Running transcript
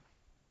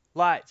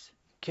Lights,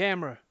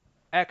 camera,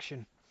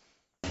 action.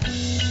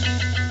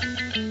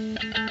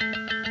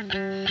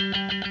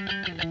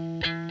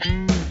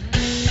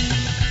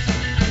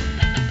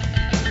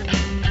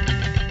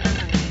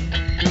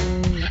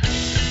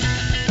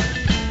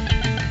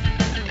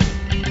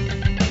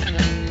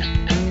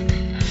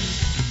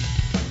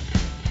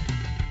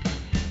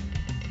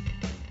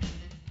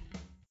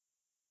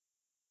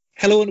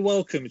 Hello and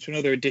welcome to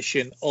another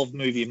edition of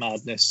Movie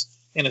Madness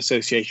in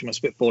association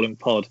with Spitballing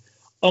Pod.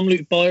 I'm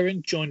Luke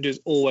Byron, joined as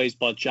always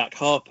by Jack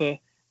Harper,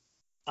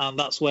 and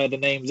that's where the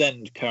names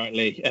end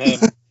currently.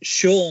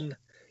 Sean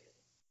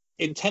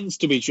intends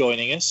to be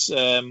joining us,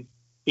 being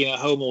at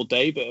home all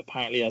day, but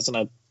apparently hasn't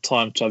had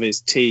time to have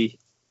his tea,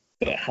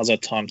 but has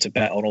had time to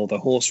bet on all the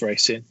horse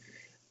racing.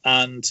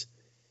 And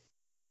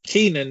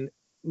Keenan,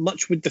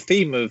 much with the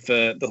theme of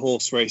the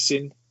horse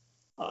racing,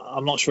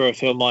 I'm not sure if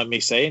he'll mind me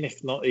saying.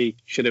 If not, he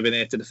should have been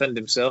here to defend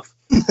himself.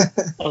 I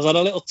was had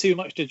a little too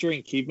much to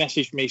drink. He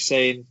messaged me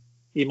saying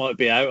he might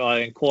be out.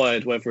 I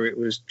inquired whether it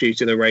was due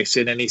to the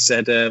racing, and he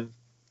said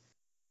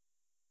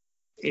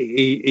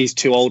he's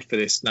too old for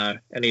this now,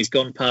 and he's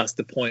gone past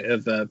the point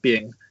of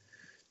being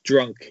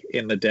drunk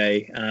in the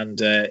day,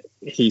 and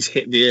he's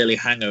hit the early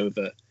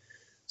hangover.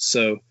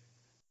 So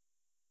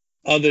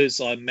others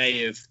I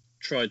may have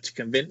tried to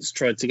convince,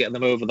 tried to get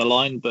them over the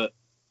line, but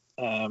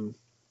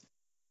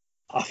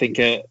I think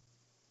a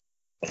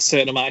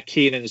certain amount of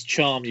Keenan's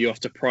charm you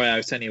have to pry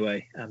out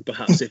anyway, and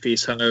perhaps if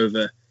he's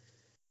hungover,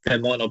 there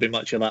might not be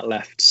much of that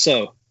left.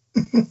 So,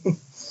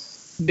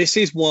 this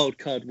is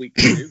Wildcard Week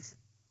 2.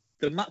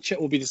 The matchup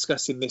we'll be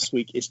discussing this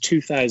week is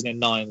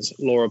 2009's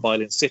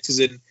Law-Abiding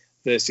Citizen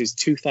versus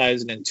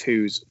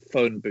 2002's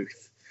Phone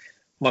Booth.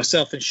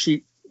 Myself and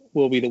Shoot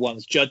will be the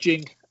ones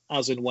judging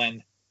as and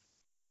when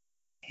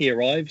he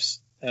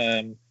arrives.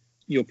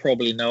 You'll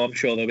probably know, I'm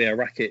sure there'll be a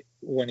racket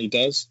when he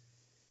does.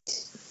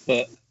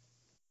 But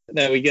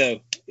there we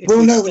go.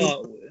 We'll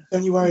know.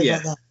 Don't you worry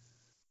about that.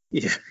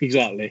 Yeah,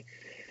 exactly.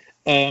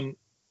 I've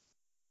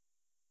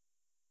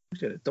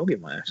got a dog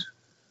in my house.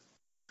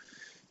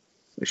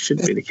 It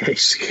shouldn't be the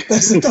case.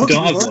 There's a dog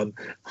I don't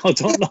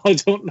have one. I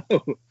don't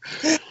know.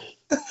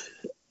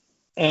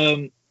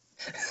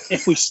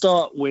 If we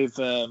start with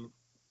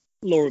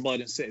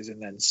Law-Abiding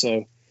Citizen then.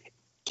 So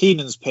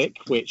Keenan's pick,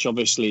 which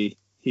obviously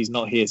he's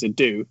not here to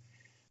do,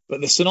 but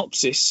the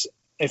synopsis: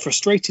 a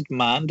frustrated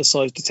man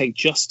decides to take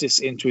justice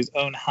into his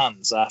own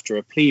hands after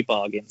a plea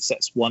bargain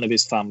sets one of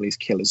his family's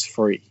killers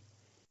free.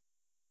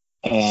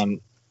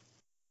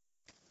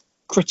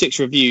 Critics'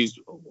 reviews,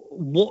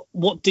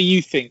 what do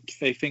you think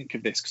they think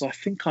of this? Because I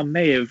think I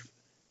may have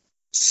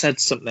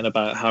said something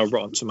about how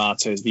Rotten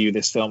Tomatoes view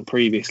this film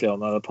previously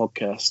on another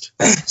podcast.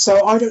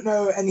 So I don't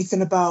know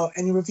anything about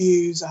any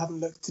reviews. I haven't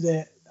looked at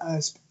it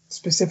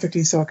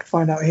specifically so I could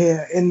find out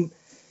here. And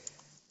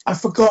I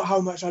forgot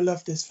how much I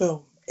love this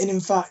film. And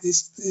in fact,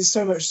 it's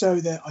so much so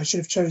that I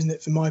should have chosen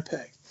it for my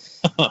pick.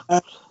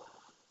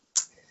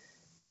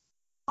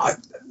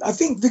 I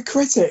think the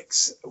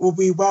critics will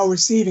be well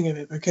receiving of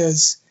it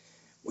because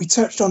we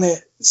touched on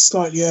it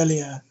slightly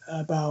earlier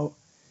about,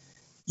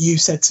 you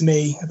said to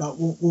me about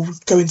we'll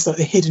go into like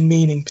the hidden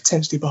meaning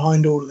potentially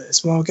behind all of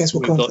this. Well, I guess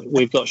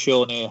we've got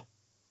Sean here.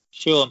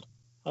 Sean,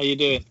 how you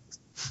doing?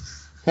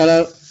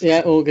 Hello.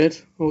 Yeah, all good.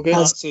 All good.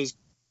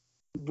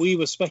 We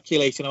were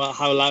speculating about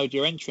how loud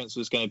your entrance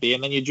was going to be,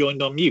 and then you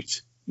joined on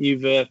mute.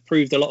 You've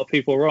proved a lot of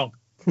people wrong.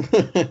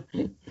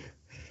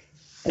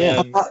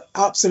 Yeah,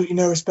 absolutely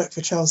no respect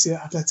for Chelsea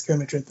at Atletico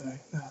Madrid, though.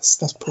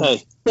 That's poor.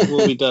 Hey,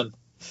 we'll be done.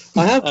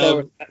 I have no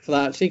respect for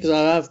that actually, because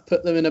I have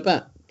put them in a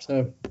bet.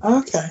 So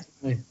okay,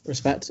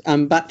 respect,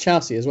 and back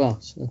Chelsea as well.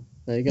 So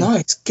there you go.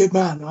 Nice, good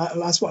man.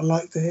 That's what I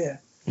like to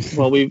hear.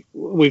 Well,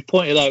 we've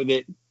pointed out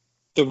that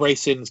the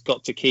racing's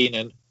got to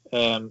Keenan.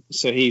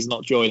 So he's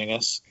not joining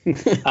us.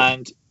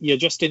 And you're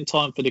just in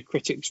time for the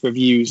critics'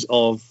 reviews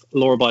of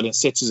Law-Abiding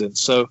Citizen.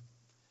 So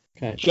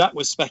okay. Jack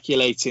was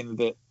speculating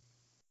that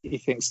he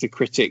thinks the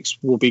critics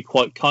will be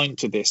quite kind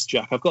to this.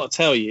 Jack, I've got to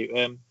tell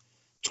you,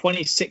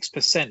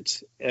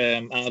 26%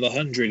 out of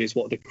 100 is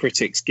what the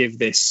critics give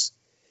this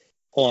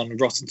on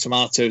Rotten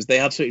Tomatoes. They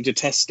absolutely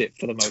detest it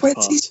for the most part.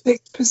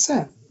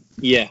 26%?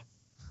 Yeah.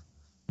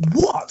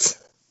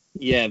 What?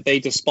 Yeah, they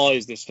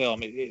despise this film.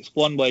 It's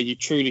one where you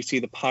truly see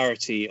the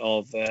parity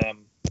of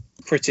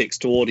critics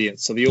to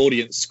audience. So the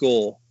audience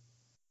score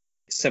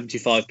is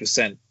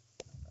 75%,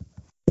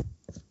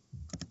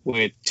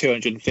 with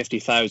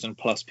 250,000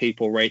 plus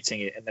people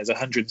rating it, and there's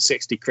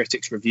 160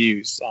 critics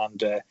reviews, and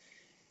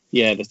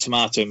the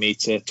tomato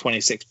meter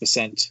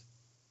 26%.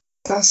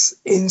 That's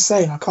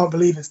insane. I can't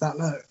believe it's that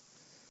low.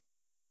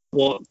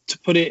 Well, to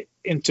put it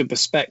into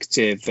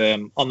perspective,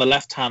 on the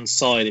left-hand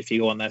side, if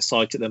you go on their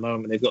site at the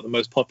moment, they've got the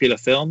most popular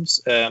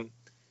films. The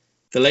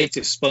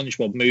latest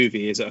SpongeBob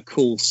movie is at a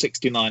cool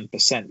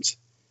 69%.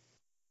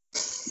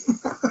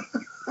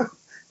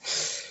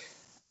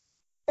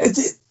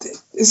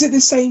 Is it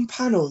the same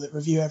panel that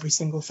review every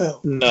single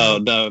film?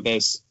 No.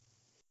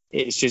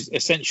 It's just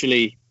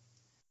essentially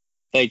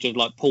they just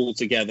like pull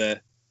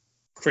together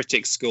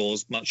critic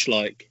scores, much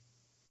like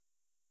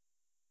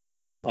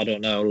I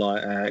don't know,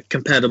 like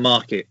Compare the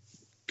Market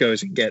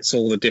goes and gets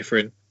all the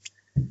different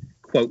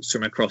quotes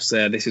from across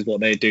there. This is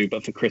what they do,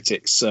 but for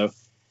critics. So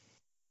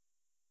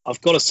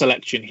I've got a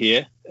selection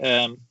here.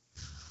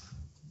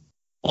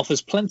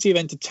 Offers plenty of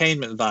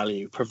entertainment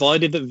value,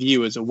 provided that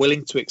viewers are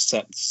willing to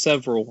accept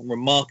several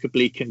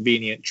remarkably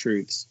convenient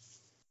truths.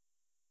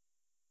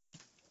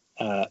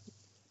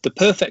 The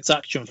perfect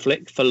action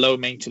flick for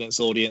low-maintenance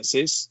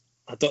audiences.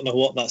 I don't know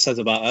what that says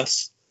about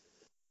us.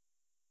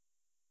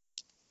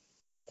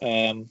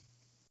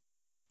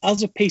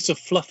 As a piece of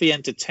fluffy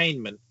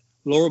entertainment,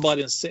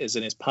 Law-Abiding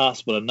Citizen is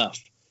passable enough.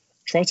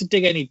 Try to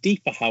dig any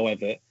deeper,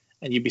 however,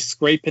 and you'd be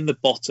scraping the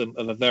bottom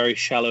of a very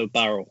shallow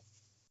barrel.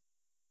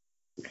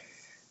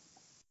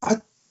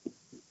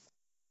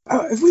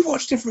 If we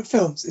watch different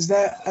films, is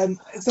there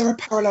a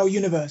parallel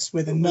universe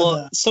with another?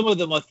 Well, some of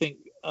them, I think,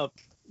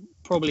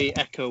 probably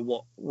echo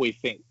what we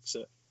think.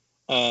 So,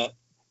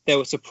 there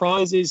were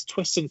surprises,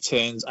 twists and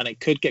turns, and it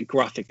could get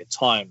graphic at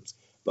times.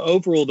 But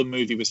overall, the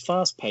movie was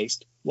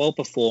fast-paced,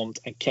 well-performed,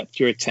 and kept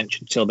your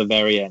attention till the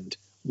very end.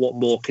 What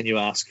more can you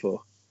ask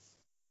for?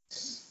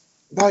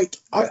 Like,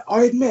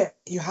 I admit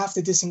you have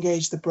to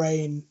disengage the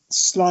brain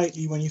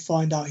slightly when you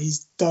find out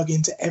he's dug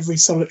into every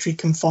solitary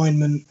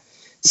confinement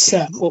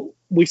cell. Well,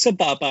 we said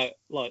that about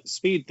like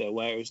Speed, though,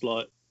 where it was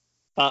like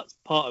that's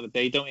part of it.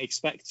 They don't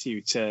expect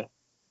you to.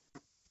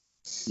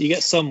 You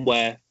get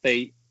somewhere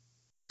they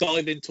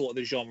dive into what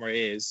the genre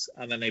is,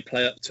 and then they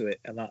play up to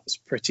it, and that's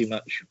pretty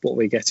much what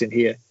we're getting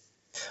here.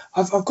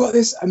 I've got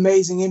this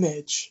amazing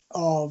image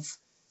of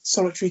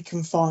solitary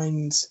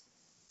confined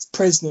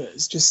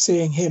prisoners, just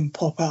seeing him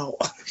pop out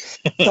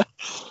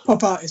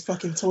his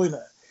fucking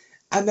toilet,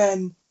 and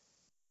then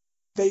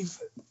they've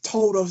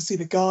told obviously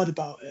the guard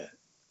about it,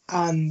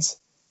 and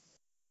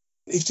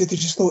they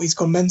just thought he's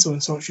gone mental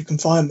in solitary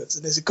confinement,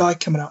 and there's a guy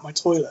coming out my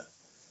toilet.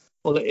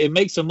 Well, it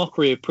makes a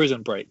mockery of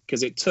Prison Break,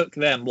 because it took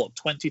them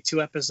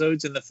 22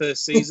 episodes in the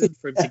first season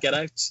for him to get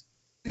out.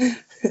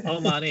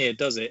 Our man here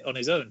does it on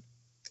his own.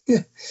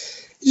 Yeah,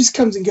 he just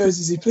comes and goes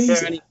as he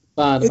pleases. Very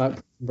bad about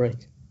Prison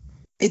Break.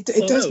 It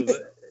does. No,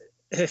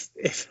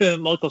 if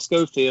Michael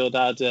Schofield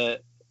had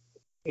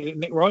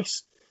Nick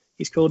Rice,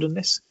 he's called in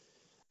this.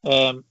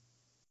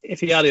 If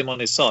he had him on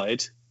his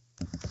side,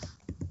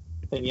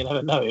 then you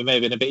never know. It may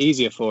have been a bit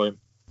easier for him.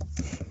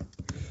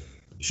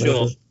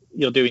 Sure,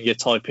 you're doing your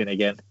typing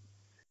again.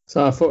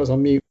 So I thought it was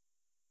on mute.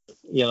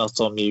 You're not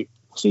on mute.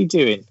 What's he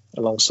doing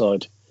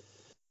alongside?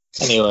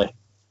 Anyway,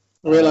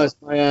 I realised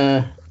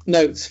my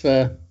notes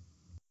for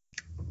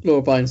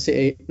Law-Abiding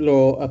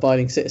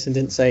Citizen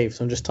didn't save,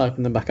 so I'm just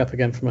typing them back up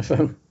again from my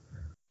phone.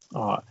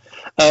 all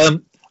right.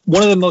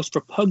 One of the most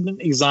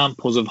repugnant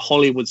examples of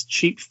Hollywood's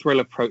cheap thrill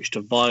approach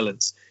to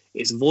violence,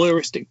 its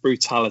voyeuristic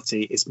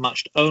brutality is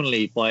matched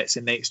only by its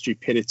innate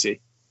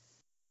stupidity.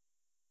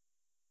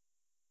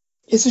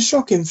 It's a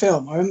shocking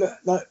film. I remember,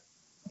 like,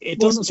 it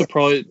doesn't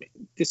surprise me.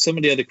 Some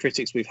of the other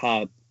critics we've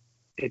had,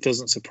 it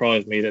doesn't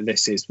surprise me that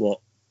this is what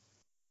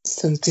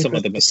some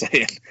of them are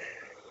saying.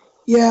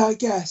 Yeah, I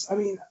guess. I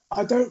mean,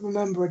 I don't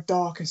remember a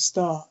darker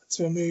start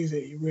to a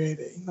movie,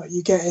 really. Like,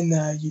 you get in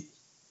there,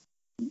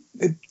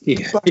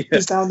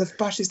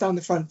 bashes down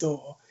the front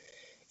door.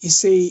 You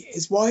see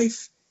his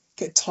wife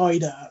get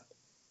tied up,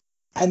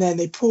 and then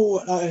they pull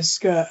her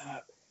skirt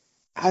up,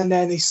 and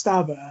then they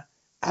stab her,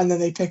 and then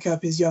they pick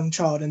up his young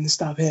child and they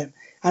stab him.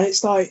 And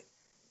it's like,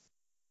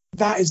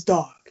 that is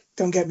dark.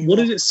 Don't get me wrong. What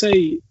does it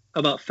say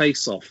about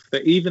Face Off?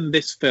 That even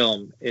this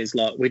film is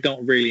like, we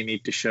don't really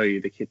need to show you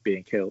the kid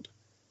being killed.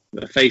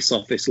 But Face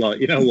Off is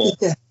like, you know what?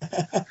 Yeah.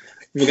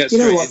 We'll get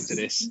straight into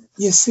this.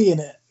 You're seeing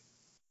it.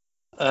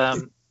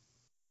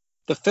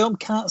 The film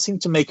can't seem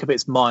to make up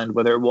its mind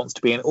whether it wants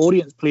to be an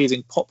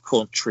audience-pleasing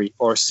popcorn treat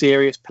or a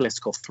serious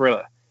political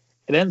thriller.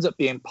 It ends up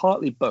being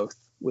partly both,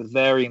 with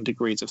varying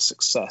degrees of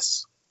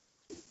success.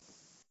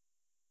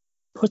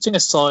 Putting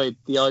aside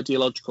the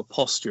ideological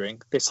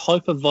posturing, this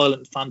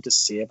hyper-violent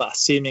fantasy about a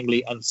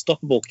seemingly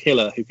unstoppable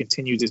killer who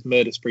continues his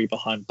murder spree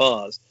behind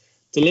bars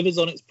delivers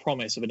on its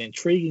promise of an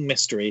intriguing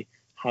mystery,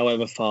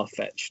 however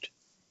far-fetched.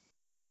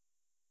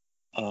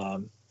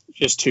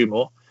 Just two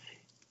more.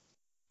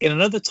 In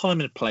another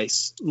time and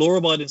place,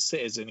 Law-Abiding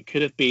Citizen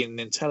could have been an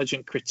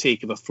intelligent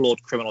critique of a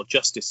flawed criminal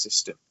justice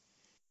system.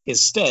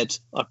 Instead,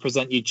 I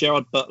present you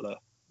Gerard Butler,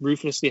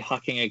 ruthlessly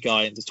hacking a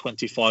guy into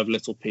 25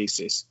 little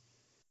pieces.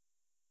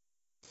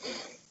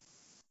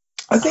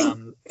 I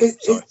think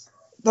it's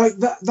like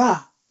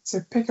that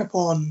to pick up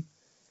on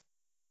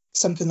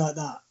something like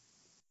that.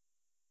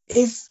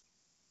 If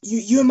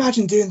you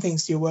imagine doing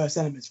things to your worst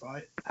enemies,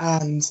 right?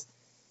 And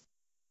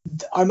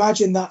I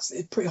imagine that's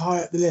pretty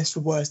high up the list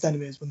for worst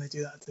enemies when they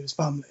do that to his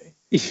family.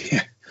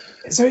 Yeah.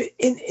 So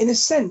in a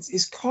sense,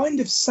 it's kind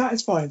of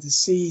satisfying to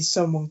see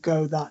someone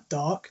go that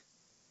dark.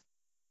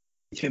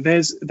 Yeah,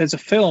 there's a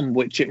film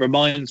which it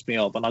reminds me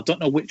of, and I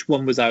don't know which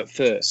one was out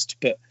first,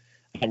 but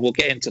and we'll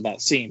get into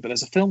that scene. But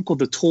there's a film called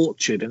The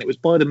Tortured, and it was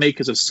by the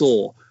makers of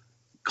Saw.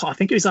 I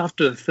think it was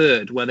after the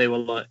third, where they were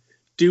like,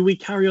 do we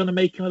carry on and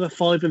make another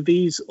 5 of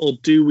these, or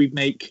do we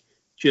make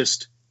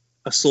just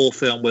a Saw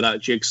film without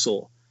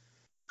Jigsaw?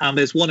 And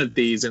there's one of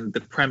these, and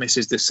the premise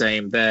is the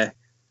same. Their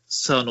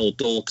son or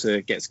daughter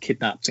gets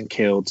kidnapped and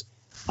killed,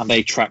 and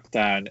they track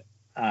down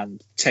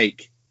and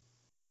take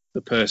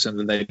the person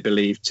that they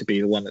believe to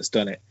be the one that's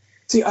done it.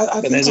 See,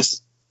 I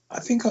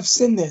think I've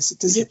seen this.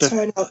 Does it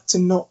turn out to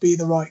not be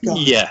the right guy?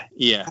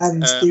 Yeah.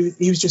 And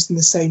he was just in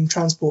the same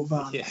transport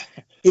van. Yeah.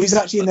 He was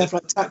actually in there for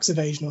like tax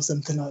evasion or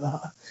something like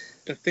that.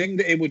 The thing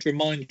that it would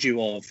remind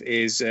you of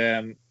is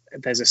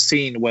there's a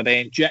scene where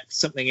they inject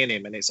something in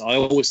him, and I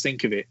always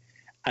think of it,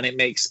 and it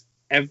makes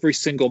every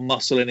single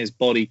muscle in his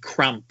body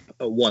cramp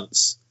at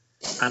once.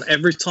 And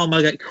every time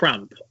I get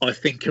cramp, I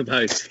think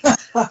about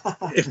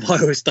if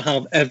I was to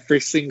have every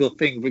single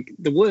thing.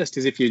 The worst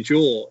is if your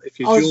jaw.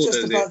 I was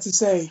just about to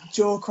say,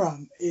 jaw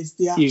cramp is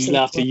the absolute. Usually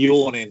after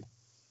yawning.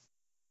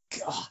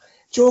 God,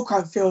 jaw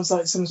cramp feels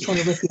like someone's trying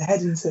to rip your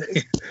head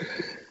into.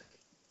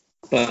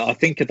 But I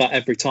think of that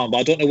every time. But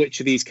I don't know which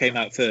of these came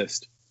out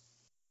first.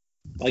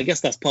 I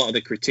guess that's part of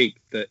the critique,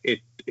 that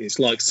it's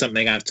like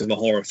something out of a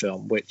horror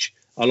film, which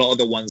a lot of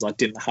the ones I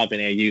didn't have in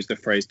here use the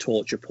phrase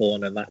torture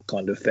porn and that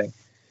kind of thing.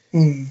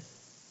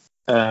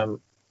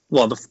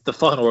 Well, the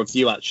final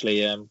review,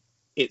 actually,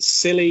 it's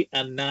silly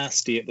and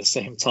nasty at the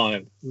same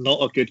time.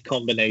 Not a good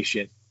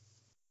combination.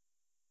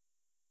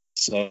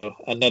 So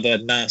another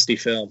nasty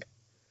film.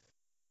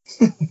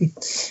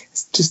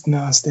 It's just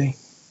nasty.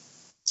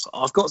 So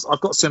I've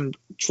got some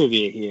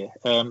trivia here.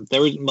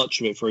 There isn't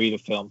much of it for either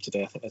film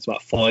today. I think there's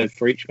about 5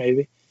 for each,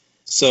 maybe.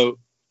 So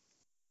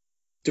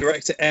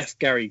director F.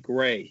 Gary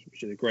Gray,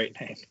 which is a great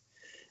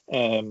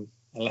name,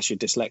 unless you're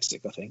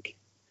dyslexic, I think.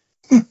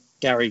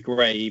 Gary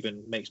Gray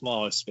even makes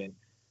my eyes spin.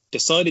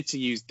 Decided to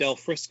use Del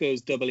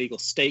Frisco's Double Eagle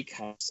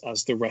Steakhouse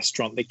as the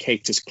restaurant that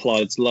caters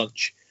Clyde's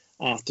lunch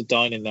after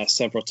dining there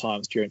several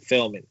times during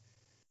filming.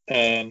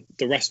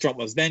 The restaurant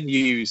was then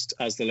used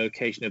as the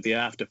location of the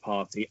after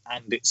party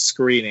and its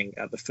screening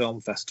at the film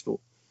festival.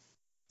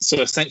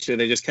 So essentially,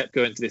 they just kept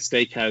going to this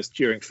steakhouse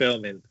during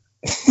filming.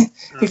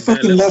 They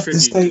fucking loved the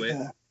steak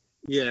there.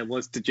 Yeah,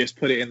 was to just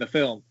put it in the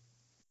film.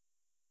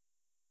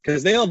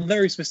 Because they are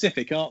very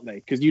specific, aren't they?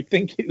 Because you'd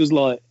think it was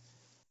like,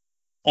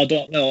 I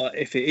don't know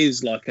if it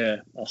is like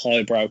a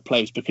highbrow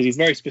place, because he's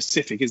very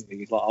specific, isn't he?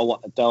 He's like, I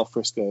want the Del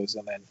Frisco's,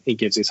 and then he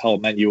gives his whole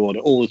menu order,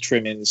 all the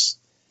trimmings,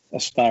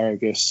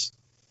 asparagus,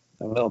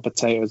 and little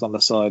potatoes on the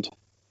side.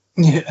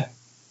 Yeah.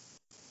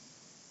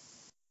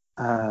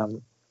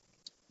 The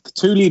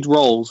 2 lead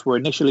roles were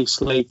initially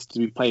slated to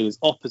be played as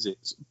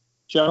opposites.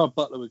 Gerard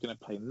Butler was going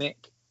to play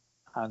Nick,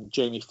 and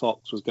Jamie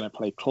Foxx was going to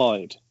play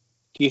Clyde.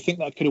 Do you think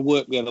that could have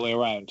worked the other way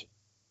around?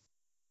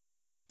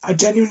 I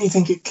genuinely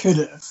think it could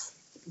have,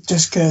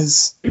 just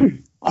because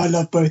I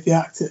love both the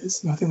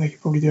actors, and I think they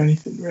could probably do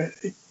anything,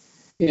 really.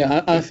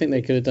 Yeah, I think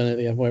they could have done it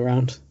the other way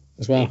around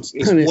as well.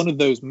 It's one of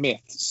those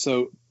myths.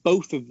 So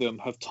both of them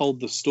have told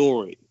the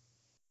story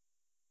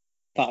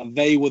that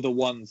they were the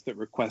ones that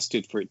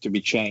requested for it to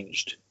be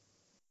changed.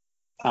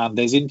 And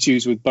there's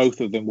interviews with both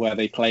of them where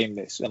they claim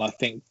this, and I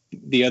think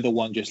the other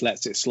one just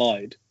lets it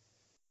slide.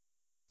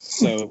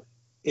 So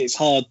it's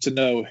hard to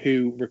know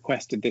who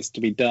requested this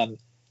to be done.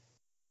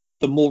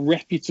 The more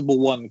reputable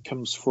one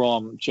comes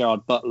from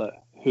Gerard Butler,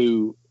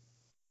 the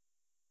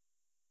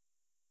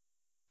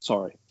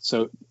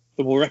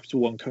more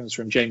reputable one comes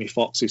from Jamie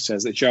Foxx, who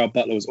says that Gerard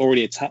Butler was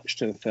already attached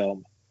to the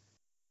film,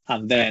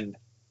 and then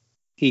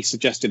he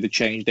suggested the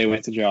change. They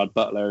went to Gerard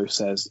Butler, who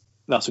says,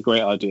 that's a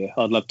great idea,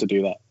 I'd love to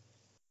do that.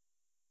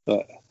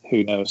 But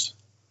who knows?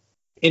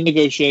 In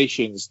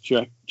negotiations,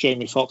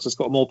 Jamie Foxx has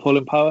got more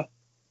pulling power?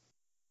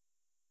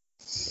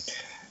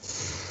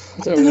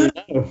 I don't really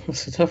know.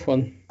 That's a tough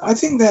one. I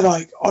think they're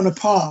like on a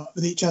par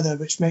with each other,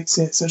 which makes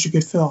it such a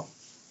good film.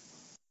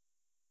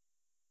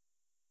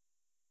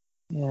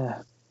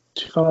 Yeah,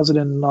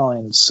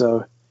 2009.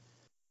 So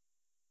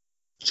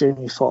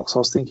Jamie Foxx, I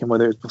was thinking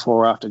whether it was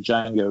before or after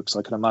Django, because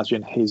I can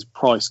imagine his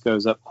price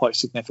goes up quite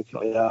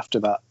significantly after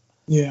that.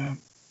 Yeah.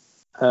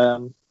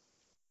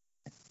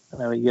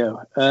 There we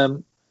go.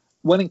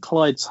 When in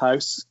Clyde's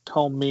house,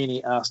 Colm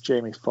Meaney asked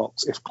Jamie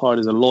Foxx if Clyde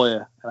is a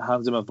lawyer and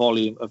hands him a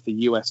volume of the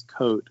US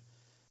Code.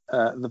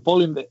 The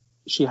volume that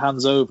she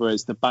hands over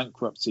is the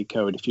bankruptcy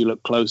code, if you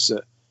look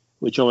closer,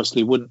 which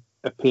obviously wouldn't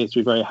appear to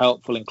be very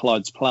helpful in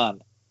Clyde's plan.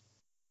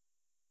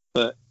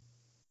 But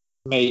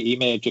he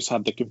may have just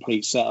had the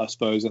complete set, I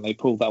suppose, and they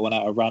pulled that one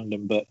out at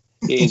random, but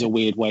it is a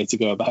weird way to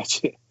go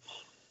about it.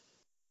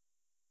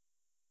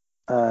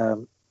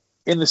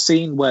 In the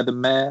scene where the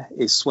mayor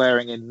is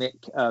swearing in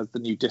Nick as the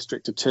new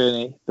district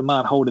attorney, the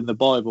man holding the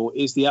Bible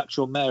is the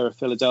actual mayor of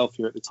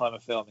Philadelphia at the time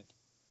of filming.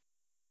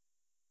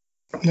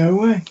 No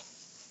way.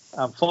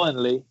 And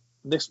finally,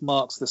 this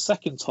marks the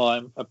second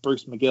time a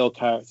Bruce McGill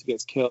character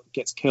gets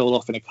killed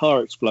off in a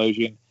car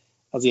explosion,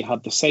 as he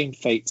had the same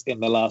fate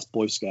in The Last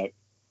Boy Scout.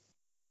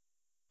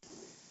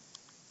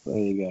 There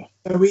you go.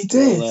 Oh, we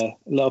did. A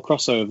little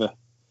crossover.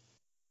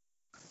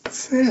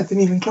 Yeah, I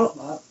didn't even clock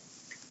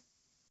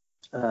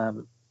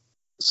that.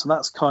 So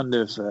that's kind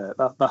of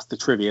that's the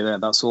trivia there.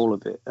 That's all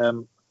of it.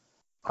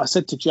 I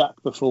said to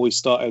Jack before we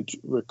started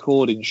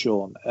recording,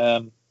 Sean,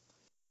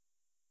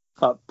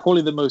 But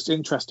probably the most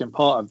interesting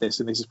part of this,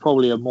 and this is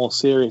probably a more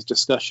serious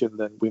discussion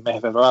than we may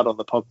have ever had on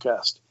the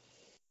podcast,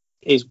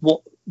 is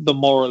what the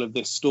moral of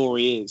this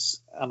story is.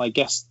 And I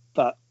guess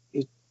that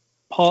is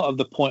part of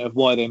the point of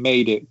why they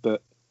made it,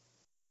 but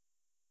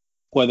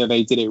whether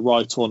they did it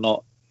right or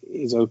not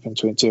is open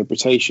to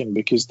interpretation.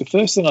 Because the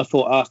first thing I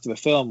thought after the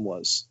film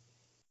was,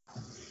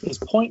 his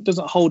point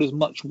doesn't hold as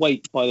much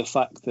weight by the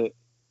fact that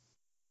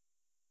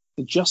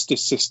the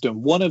justice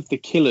system, one of the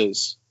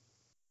killers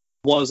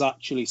was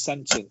actually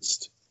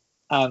sentenced,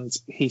 and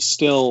he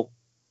still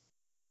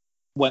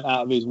went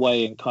out of his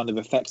way and kind of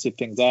affected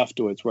things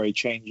afterwards, where he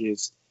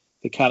changes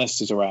the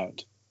canisters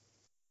around.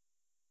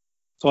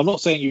 So I'm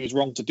not saying he was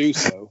wrong to do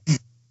so,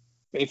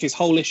 but if his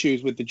whole issue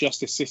is with the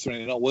justice system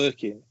and it not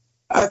working,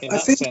 in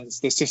that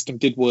sense, the system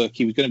did work.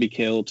 He was going to be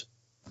killed.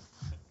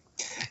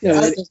 Yeah,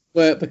 it doesn't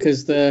work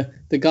because the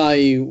guy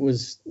who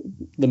was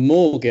the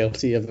more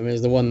guilty of him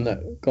is the one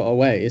that got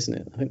away, isn't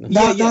it? I think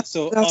that's...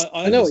 So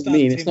I know what you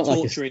mean. It's not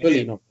like it's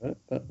fully not it,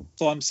 but...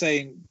 So I'm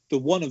saying the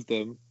one of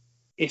them,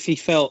 if he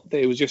felt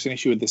that it was just an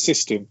issue with the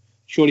system,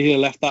 surely he'd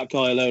have left that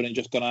guy alone and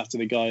just gone after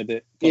the guy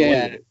that got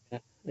away with it. Yeah,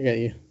 I get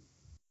you.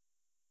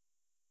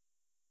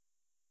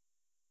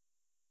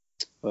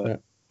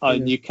 But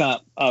you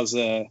can't, as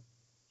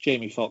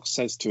Jamie Foxx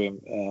says to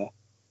him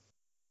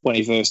when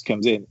he first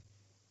comes in,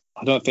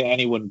 I don't think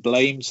anyone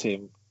blames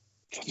him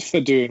for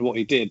doing what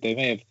he did. They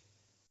may have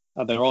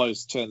had their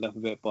eyes turned up a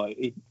bit by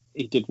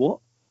he did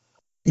what?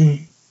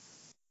 I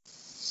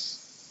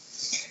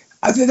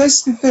think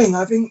that's the thing.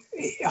 I think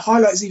it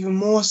highlights even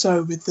more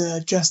so with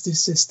the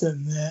justice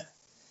system that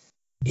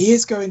he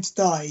is going to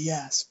die,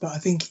 yes, but I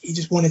think he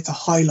just wanted to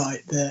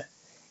highlight that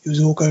it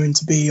was all going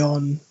to be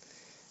on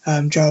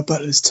Gerald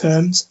Butler's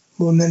terms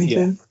more than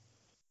anything.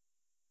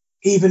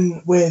 Yeah.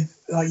 Even with,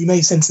 like, you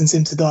may sentence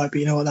him to die, but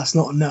you know what, that's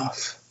not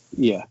enough.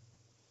 Yeah.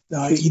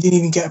 Like, he didn't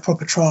even get a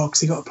proper trial because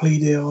he got a plea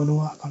deal and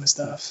all that kind of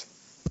stuff.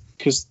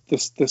 Because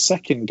the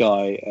second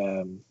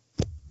guy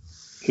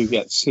who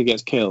gets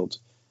killed,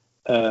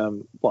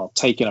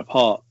 taken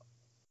apart,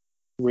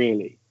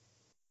 really,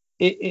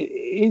 it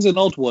is an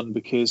odd one,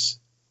 because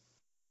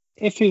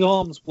if his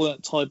arms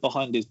weren't tied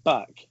behind his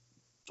back,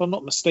 if I'm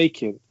not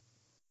mistaken,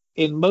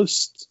 in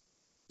most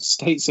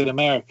states in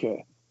America,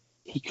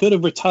 he could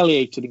have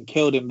retaliated and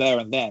killed him there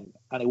and then,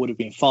 and it would have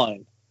been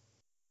fine.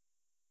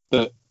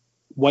 But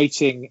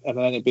waiting and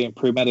then it being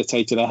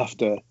premeditated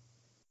after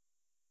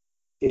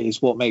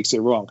is what makes it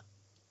wrong.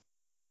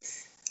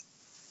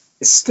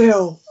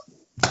 Still,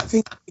 I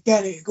think,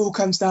 again, it all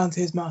comes down to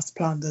his master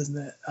plan, doesn't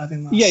it? I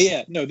think that's...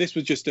 Yeah. No, this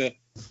was just a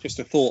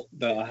thought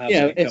that I had.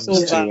 Yeah, it's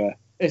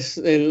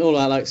all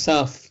about like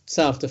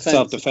self-defense.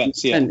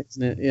 Self-defense, yeah.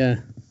 Isn't it?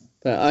 Yeah.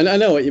 But I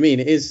know what you mean.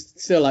 It is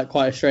still like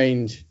quite a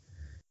strange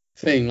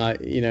thing.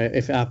 Like, you know,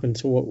 if it happened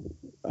to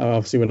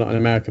obviously we're not in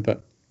America,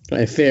 but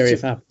like, in theory,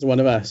 if it happened to one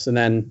of us, and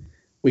then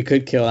we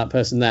could kill that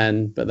person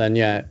then, but then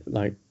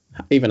like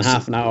even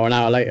half an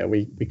hour later,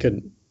 we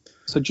couldn't.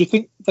 So do you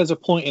think there's a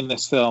point in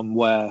this film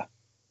where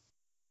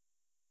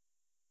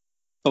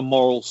the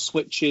moral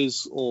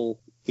switches, or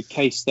the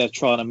case they're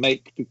trying to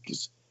make?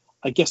 Because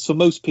I guess for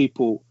most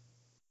people,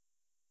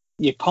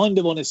 you're kind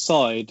of on his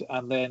side,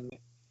 and then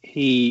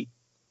he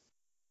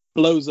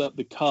blows up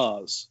the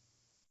cars,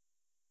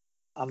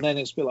 and then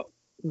it's a bit like,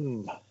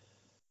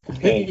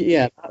 okay.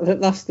 Yeah,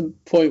 that's the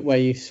point where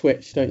you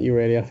switch, don't you,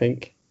 really, I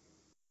think,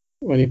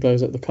 when he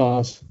blows up the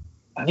cars.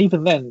 And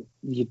even then,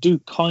 you do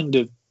kind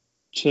of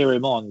cheer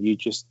him on. You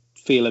just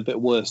feel a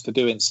bit worse for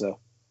doing so.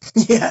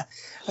 Yeah,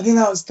 I think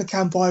that was the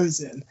camp I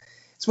was in.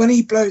 It's when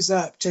he blows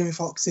up Jamie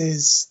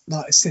Foxx's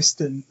like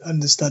assistant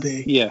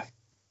understudy. Yeah.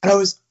 And I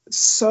was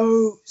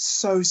so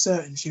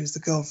certain she was the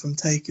girl from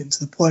Taken,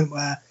 to the point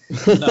where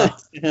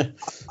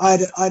I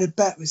had a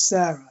bet with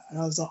Sarah, and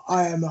I was like,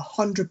 I am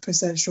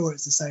 100% sure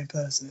it's the same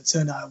person. It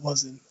turned out it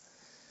wasn't.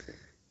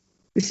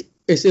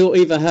 It's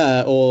either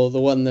her or the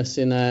one that's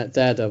in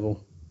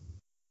Daredevil.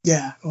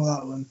 Yeah, or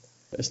that one.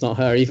 It's not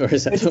her either,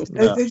 is it?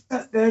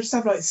 They just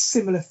have like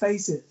similar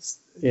faces.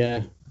 Yeah.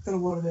 I don't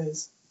know what it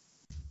is.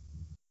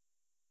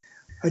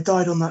 I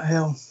died on that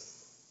hill.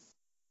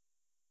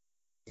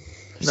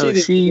 No,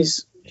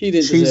 she's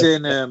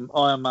in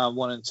Iron Man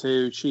 1 and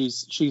 2.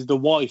 She's the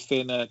wife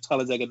in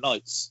Talladega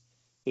Nights,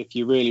 if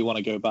you really want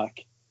to go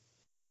back.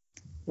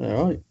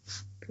 All right.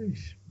 The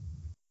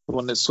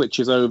one that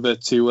switches over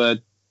to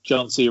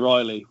John C.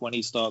 Reilly when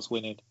he starts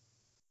winning.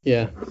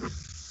 Yeah.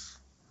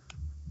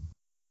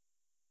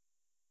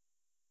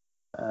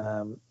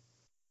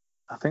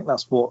 I think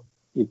that's what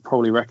you'd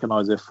probably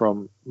recognise her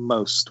from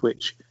most,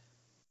 which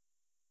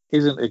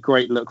isn't a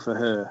great look for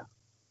her.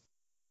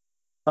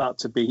 That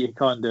to be your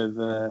kind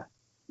of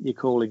your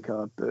calling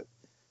card, but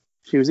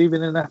she was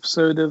even in an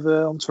episode of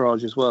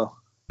Entourage as well.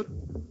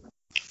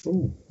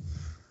 Ooh.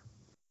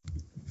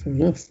 Fair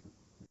enough.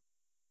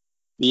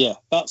 Yeah,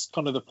 that's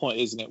kind of the point,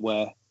 isn't it?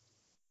 Where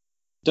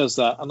does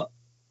that, and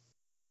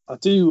I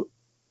do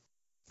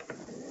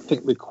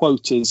think the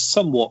quote is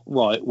somewhat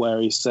right, where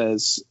he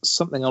says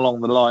something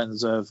along the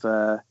lines of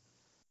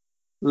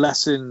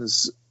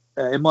lessons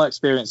in my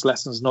experience,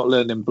 lessons not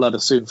learned in blood are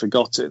soon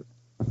forgotten.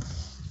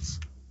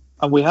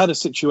 And we had a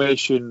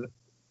situation,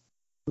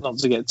 not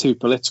to get too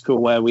political,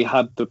 where we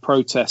had the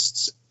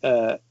protests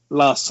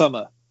last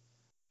summer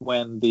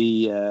when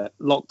the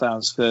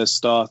lockdowns first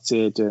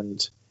started,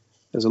 and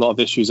there's a lot of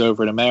issues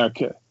over in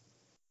America.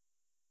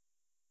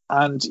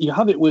 And you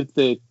have it with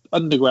the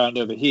underground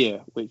over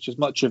here, which as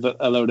much of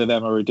a load of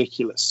them are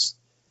ridiculous.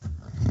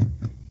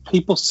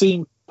 People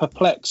seem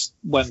perplexed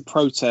when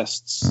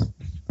protests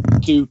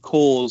do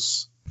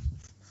cause...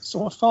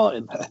 Someone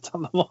farting there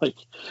down the mic.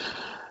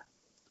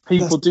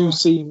 People do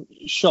seem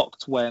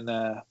shocked when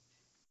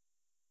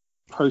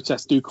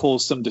protests do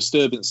cause some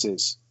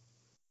disturbances,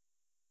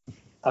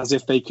 as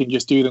if they can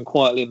just do them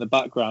quietly in the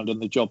background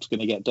and the job's going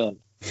to get done.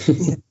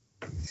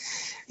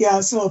 Yeah,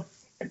 I saw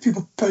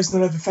people posting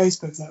all over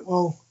Facebook. It's like,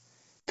 well,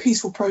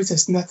 peaceful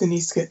protest, nothing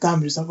needs to get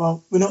damaged. It's like,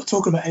 well, we're not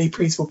talking about any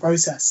peaceful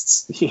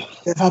protests that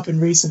have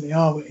happened recently,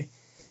 are we?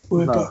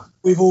 No. But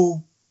we've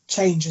all...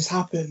 change has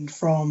happened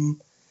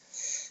from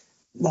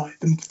like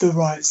the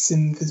riots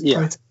in the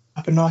protest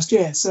happened last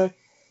year. So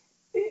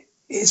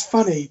it's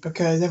funny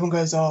because everyone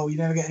goes, oh, you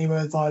never get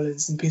anywhere with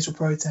violence and peaceful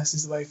protest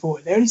is the way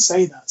forward. They only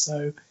say that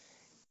so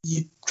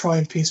you try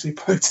and peacefully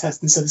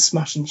protest instead of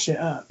smashing shit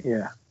up.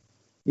 Yeah.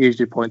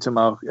 Usually point to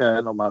not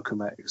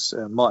Malcolm X,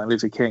 Martin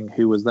Luther King,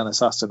 who was then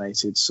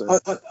assassinated. So I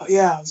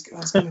was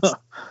going to say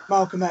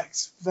Malcolm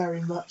X,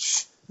 very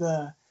much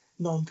the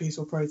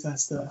non-peaceful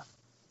protester.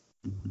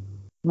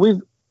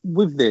 With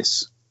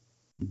this,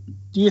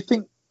 do you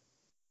think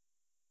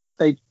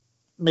they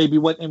maybe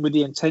went in with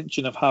the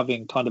intention of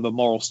having kind of a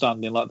moral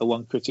standing, like the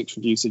one critics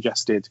review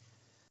suggested,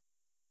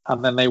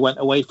 and then they went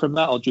away from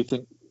that, or do you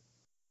think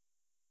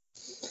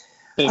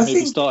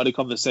they started a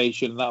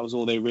conversation and that was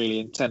all they really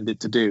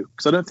intended to do?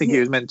 Because I don't think it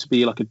was meant to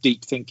be like a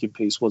deep thinking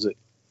piece, was it?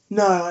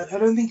 No, I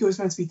don't think it was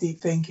meant to be deep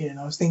thinking.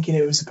 I was thinking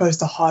it was supposed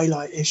to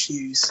highlight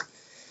issues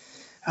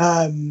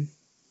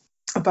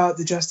about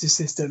the justice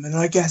system, and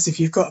I guess if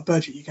you've got a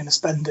budget, you're going to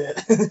spend it.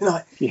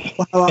 Like,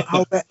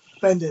 how better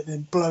spend it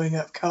than blowing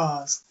up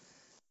cars?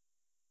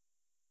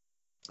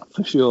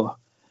 For sure.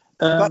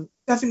 But I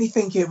definitely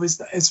think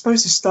it's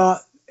supposed to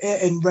start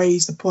it and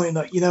raise the point,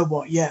 like, you know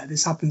what? Yeah,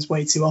 this happens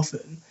way too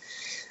often,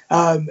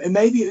 and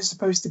maybe it was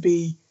supposed to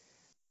be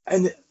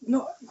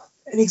not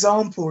an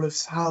example of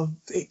how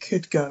it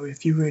could go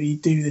if you really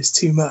do this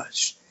too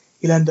much.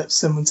 You'll end up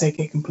someone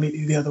taking it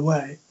completely the other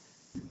way.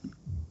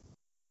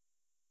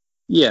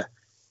 Yeah.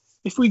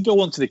 If we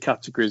go on to the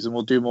categories, and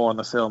we'll do more on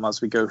the film as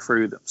we go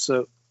through them.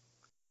 So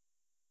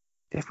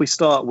if we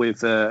start with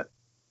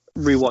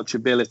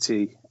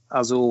rewatchability,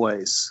 as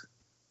always,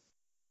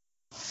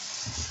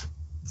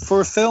 for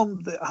a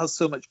film that has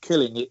so much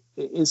killing, it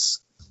is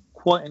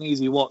quite an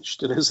easy watch,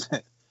 isn't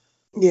it?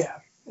 Yeah,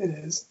 it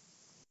is.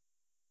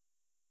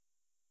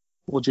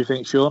 What do you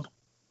think, Sean?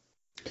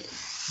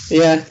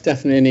 Yeah,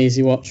 definitely an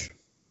easy watch.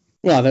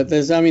 Well,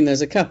 there's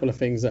a couple of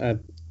things that are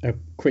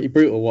pretty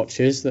brutal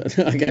watches that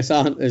I guess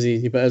aren't as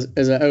easy, but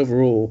as an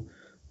overall,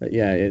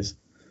 yeah, it is.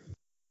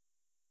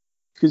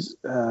 Because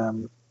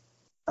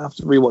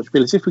after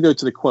rewatchability, if we go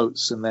to the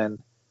quotes and then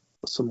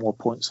some more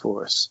points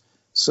for us.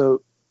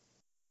 So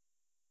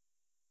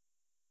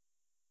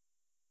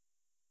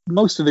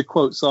most of the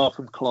quotes are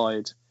from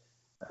Clyde,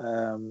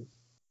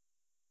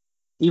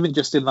 even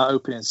just in that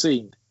opening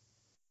scene.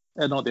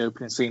 Not the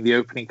opening scene, the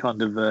opening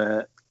kind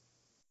of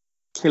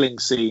killing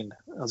scene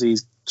as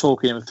he's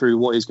talking him through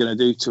what he's going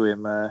to do to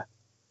him. What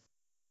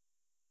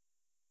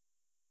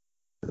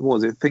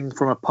was it? Thing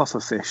from a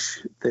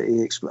pufferfish that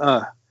he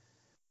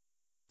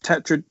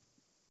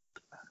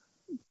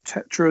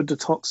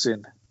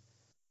tetrodotoxin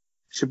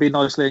should be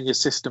nicely in your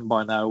system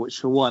by now, which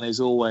for one is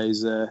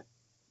always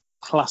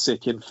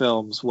classic in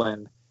films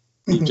when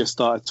you just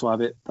started to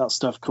have it. That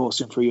stuff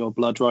coursing through your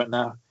blood right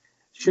now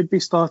should be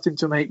starting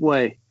to make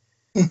way.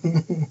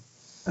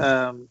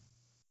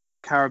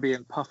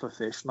 Caribbean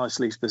pufferfish,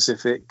 nicely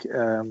specific,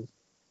 and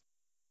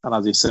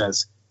as he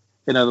says,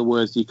 in other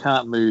words, you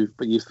can't move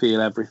but you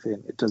feel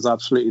everything. It does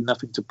absolutely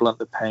nothing to blunt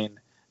the pain,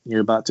 and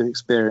you're about to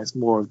experience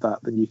more of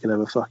that than you can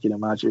ever fucking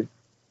imagine.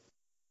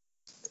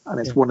 And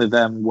it's one of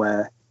them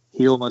where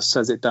he almost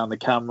says it down the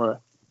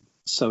camera,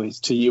 so it's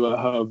to you at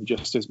home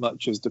just as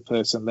much as the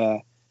person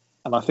there.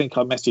 And I think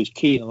I messaged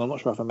Keenan, I'm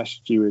not sure if I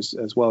messaged you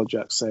as well,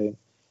 Jack, saying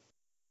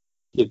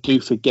you do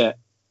forget,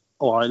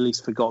 or I at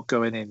least forgot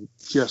going in,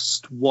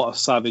 just what a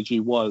savage he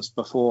was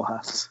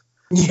beforehand.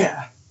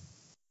 Yeah.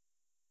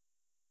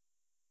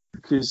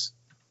 Because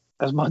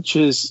as much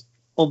as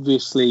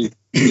obviously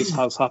this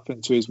has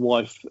happened to his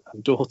wife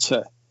and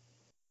daughter,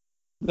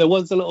 there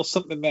was a little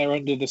something there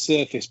under the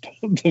surface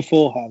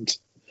beforehand.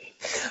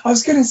 I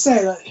was going to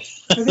say, like,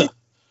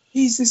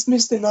 he's this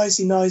Mr.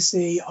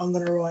 Nicey, I'm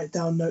going to write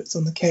down notes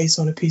on the case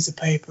on a piece of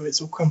paper,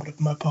 it's all crumpled up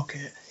in my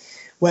pocket,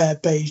 wear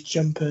beige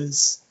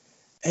jumpers,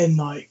 and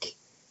like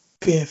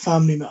be a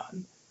family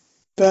man.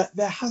 But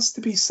there has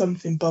to be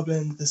something bubbling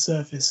under the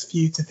surface for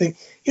you to think,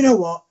 you know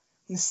what,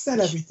 I'm going to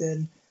sell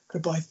everything, I'm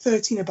going to buy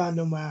 13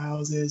 abandoned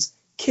warehouses,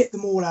 kit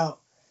them all out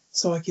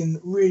so I can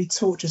really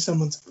torture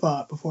someone to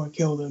fuck before I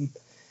kill them,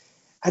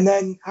 and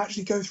then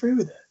actually go through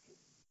with it.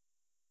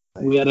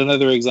 We had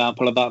another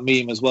example of that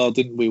meme as well,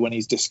 didn't we? When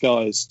he's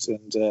disguised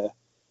and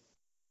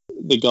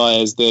the guy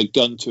has the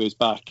gun to his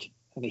back,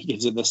 and he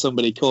gives it to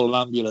somebody, call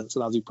an ambulance,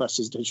 and as he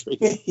presses the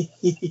trigger,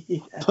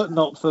 but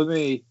not for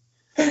me.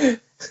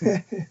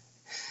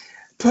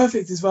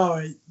 Perfect as well.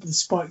 Right? The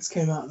spikes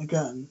came out of the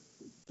gun.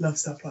 Love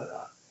stuff like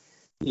that.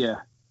 Yeah,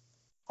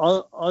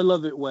 I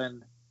love it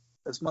when,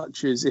 as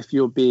much as if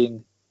you're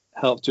being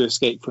helped to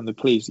escape from the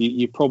police,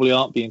 you probably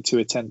aren't being too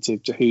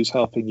attentive to who's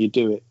helping you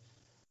do it.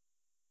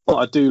 But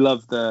I do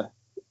love the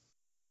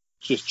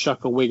just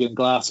chuck a wig and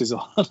glasses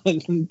on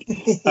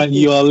and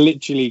you are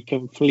literally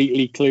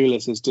completely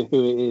clueless as to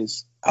who it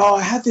is. Oh,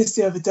 I had this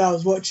the other day. I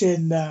was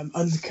watching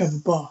Undercover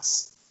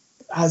Boss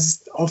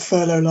as on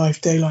Furlough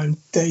Life daytime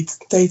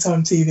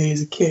TV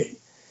as a kid.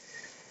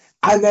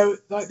 And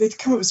they'd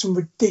come up with some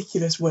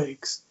ridiculous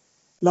wigs.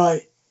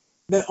 Like,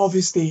 that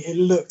obviously it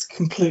looked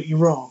completely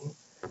wrong.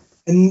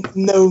 And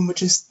no one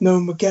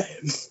would get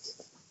him.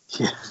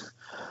 Yeah.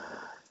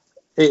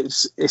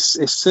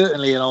 It's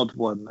certainly an odd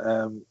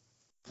one.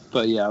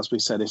 But yeah, as we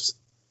said,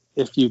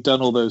 if you've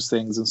done all those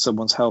things and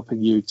someone's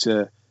helping you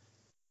to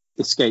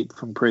escape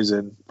from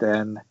prison,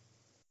 then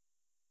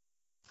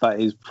that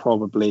is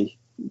probably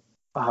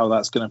how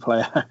that's going to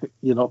play out.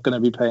 You're not going to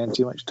be paying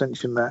too much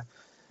attention there.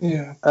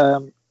 Yeah.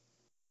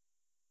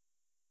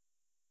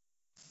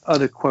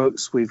 Other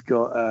quotes we've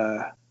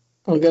got.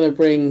 I'm going to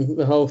bring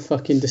the whole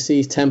fucking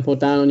deceased temple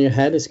down on your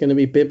head. It's going to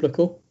be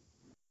biblical.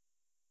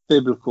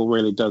 Biblical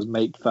really does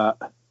make that.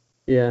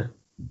 Yeah.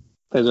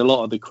 There's a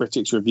lot of the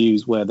critics'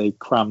 reviews where they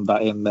crammed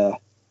that in there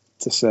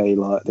to say,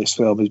 like, this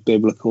film is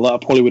biblical.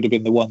 That probably would have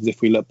been the ones,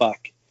 if we look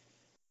back,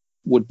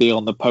 would be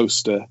on the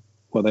poster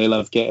where they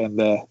love getting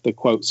the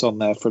quotes on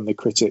there from the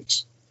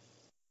critics.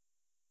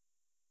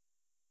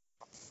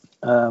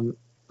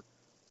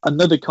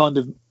 Another kind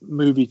of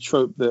movie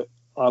trope that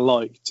I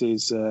liked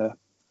is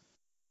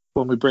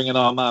when we bring in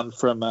our man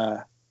from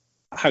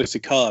House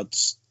of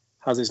Cards,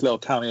 has this little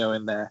cameo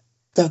in there.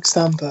 Doug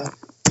Stamper.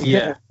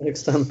 Yeah. Doug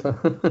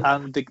Stamper.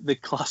 And the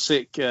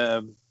classic,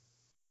 you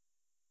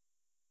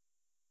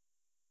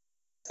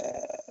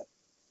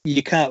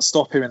can't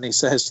stop him, and he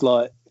says,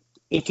 like,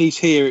 if he's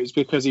here, it's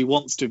because he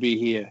wants to be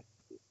here.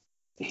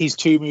 He's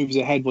 2 moves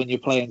ahead when you're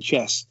playing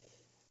chess,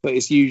 but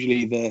it's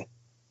usually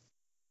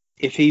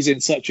if he's in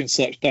such and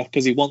such, that's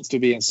because he wants to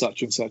be in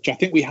such and such. I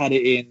think we had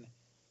it in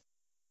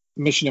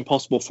Mission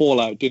Impossible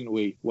Fallout, didn't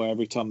we? Where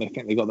every time they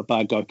think they got the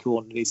bad guy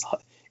cornered, he's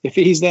like, if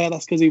he's there,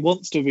 that's because he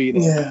wants to be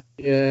there.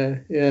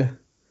 Yeah.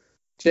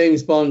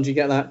 James Bond, you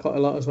get that quite a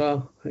lot as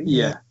well.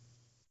 Yeah.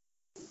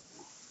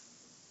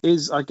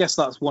 I guess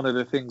that's one of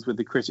the things with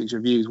the critics'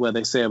 reviews where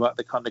they say about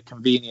the kind of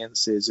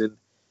conveniences, and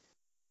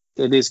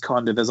it is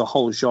kind of, there's a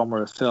whole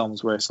genre of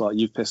films where it's like,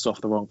 you've pissed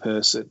off the wrong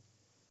person.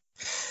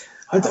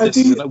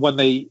 When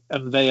they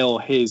unveil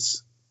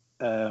his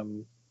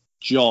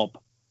job,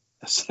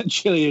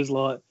 essentially is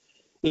like,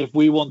 if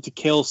we want to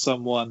kill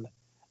someone,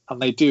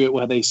 and they do it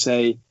where they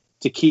say,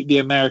 to keep the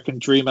American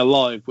dream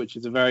alive, which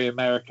is a very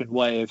American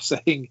way of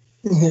saying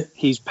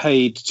he's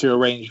paid to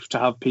arrange to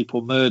have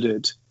people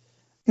murdered.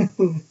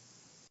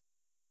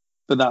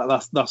 But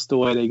that's the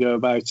way they go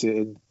about it.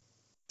 And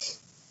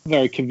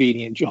very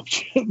convenient job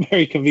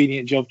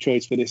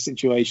choice for this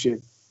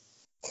situation.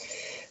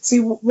 See,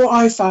 what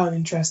I found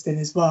interesting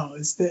as well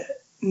is that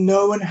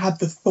no one had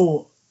the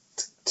thought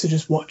to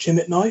just watch him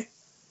at night.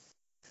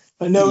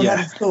 Like, no one had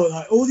the thought,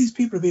 like, all these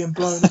people are being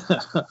blown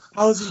up.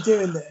 How's he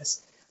doing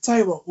this? Tell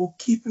you what, we'll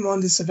keep him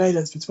under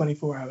surveillance for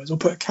 24 hours. We'll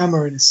put a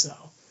camera in his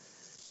cell.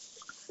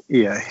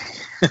 Yeah.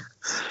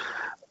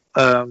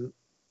 What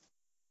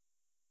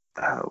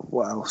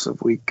else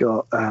have we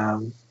got?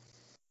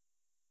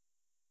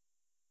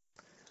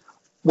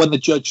 When the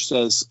judge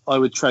says, I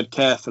would tread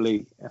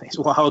carefully, and he's,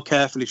 well, how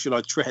carefully should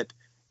I tread?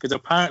 Because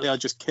apparently I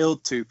just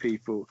killed 2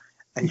 people,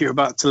 and you're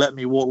about to let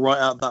me walk right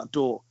out that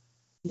door.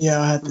 Yeah,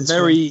 I had this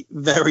very,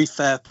 very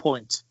fair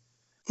point.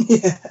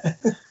 Yeah.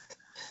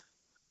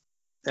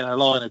 In a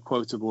line of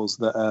quotables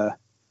that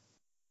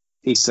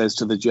he says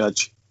to the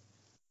judge.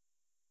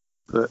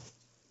 But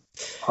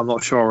I'm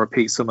not sure I'll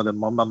repeat some of them.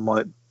 My mum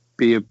might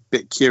be a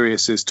bit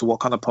curious as to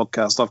what kind of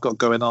podcast I've got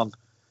going on.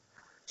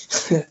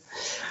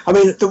 I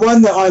mean, the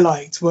one that I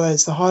liked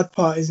was, the hard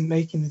part isn't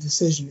making the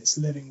decision, it's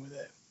living with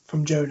it,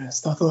 from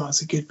Jonas. I thought that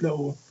was a good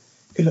little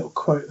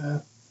quote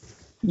there.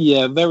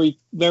 Yeah, very,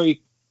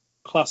 very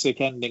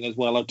classic ending as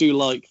well. I do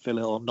like the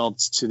little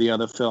nods to the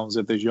other films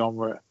of the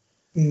genre.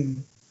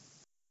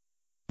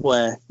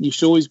 Where you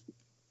should always,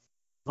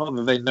 not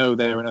that they know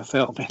they're in a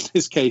film in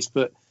this case,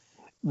 but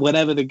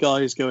whenever the guy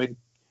is going,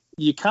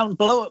 you can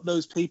blow up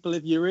those people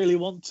if you really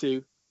want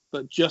to,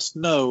 but just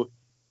know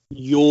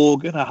you're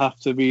going to have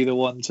to be the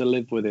one to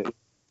live with it.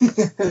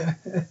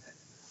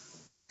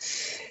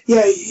 Yeah,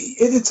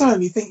 at the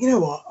time you think, you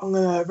know what, I'm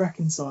going to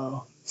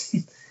reconcile.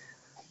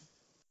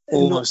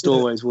 Almost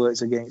always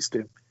works against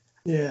him.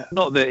 Yeah.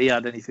 Not that he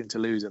had anything to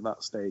lose at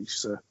that stage.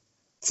 So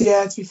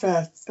yeah, to be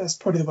fair, that's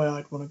probably the way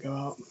I'd want to go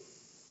out.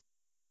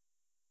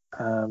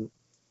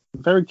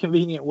 Very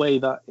convenient way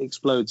that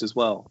explodes as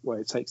well, where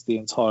it takes the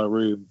entire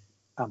room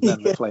and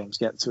then the flames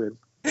get to him.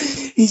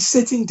 He's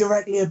sitting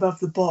directly above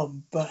the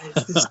bomb, but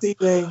it's the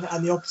ceiling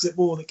and the opposite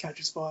wall that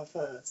catches fire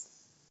first.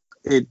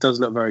 It does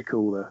look very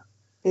cool, though.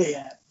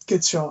 Yeah,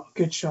 good shot.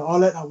 I'll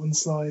let that one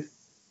slide.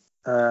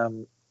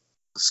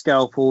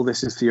 Scalpel,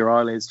 this is for your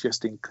eyelids,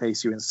 just in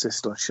case you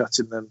insist on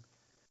shutting them.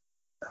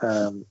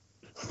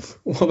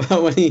 What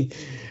about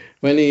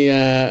when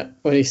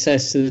he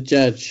says to the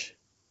judge,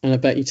 "And I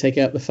bet you take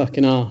out the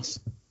fucking arse."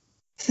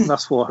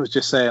 That's what I was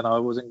just saying. I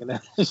wasn't going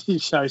to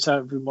shout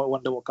out. We might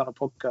wonder what kind of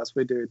podcast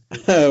we're doing.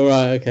 Oh,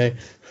 right, okay.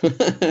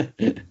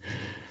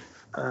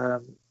 I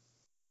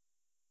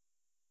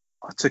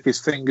took his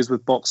fingers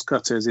with box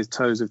cutters, his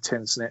toes with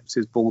tin snips,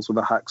 his balls with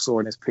a hacksaw,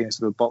 and his penis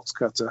with a box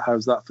cutter.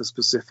 How's that for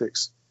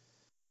specifics?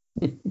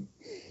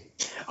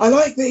 I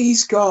like that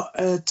he's got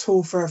a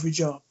tool for every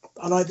job.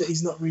 I like that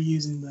he's not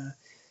reusing the...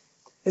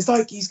 It's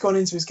like he's gone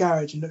into his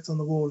garage and looked on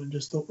the wall and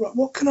just thought, right,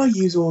 what can I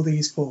use all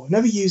these for?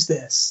 Never used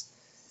this.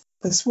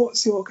 Let's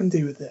see what I can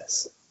do with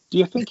this. Do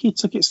you think he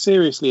took it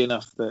seriously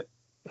enough that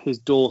his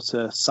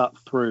daughter sat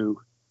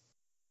through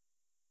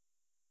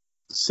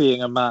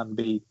seeing a man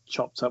be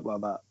chopped up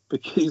like that?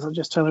 Because I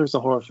just tell her it's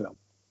a horror film.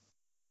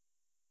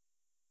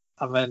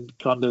 And then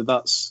kind of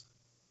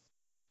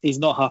he's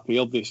not happy,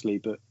 obviously,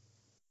 but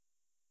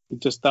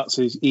that's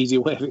his easy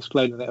way of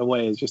explaining it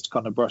away, is just to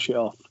kind of brush it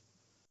off.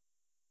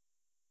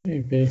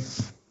 Maybe.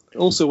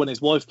 Also, when his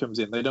wife comes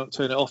in, they don't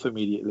turn it off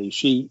immediately.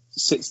 She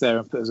sits there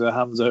and puts her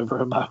hands over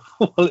her mouth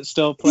while it's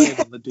still playing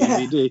on the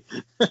DVD.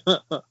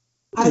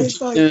 And it's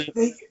like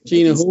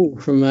Gina Hall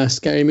from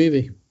Scary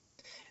Movie.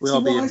 We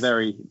are being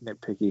very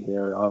nitpicky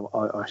here.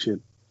 I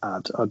should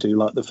add, I do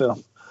like the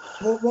film.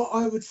 What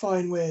I would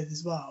find weird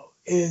as well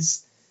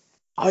is,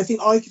 I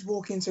think I could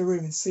walk into a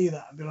room and see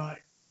that and be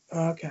like,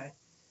 oh, okay.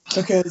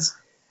 Because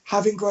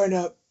having grown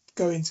up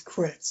going to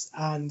crits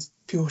and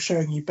people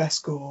showing you best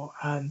score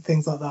and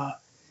things like that,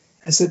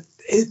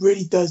 it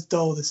really does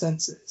dull the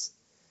senses.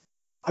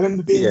 I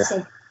remember being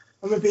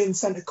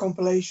sent a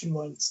compilation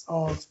once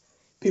of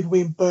people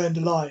being burned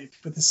alive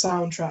with the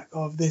soundtrack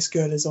of This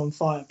Girl Is on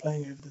Fire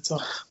playing over the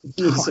top.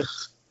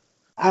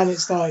 And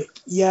it's like,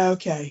 yeah,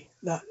 okay.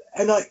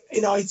 And like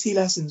in IT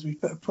lessons, we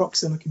put a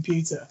proxy on the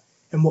computer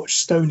and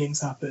watch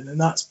stonings happen, and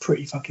that's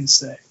pretty fucking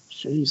sick.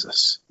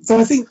 Jesus. So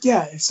I think,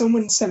 yeah, if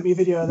someone sent me a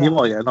video of that, you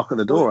might get a knock on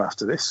the door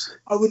after this.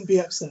 I wouldn't be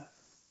upset.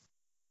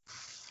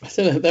 I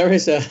don't know. There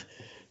is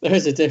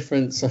a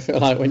difference. I feel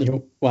like when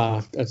you're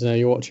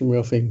watching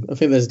real things. I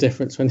think there's a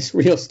difference when it's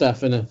real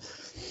stuff and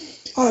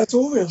it's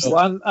all real stuff.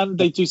 Well, and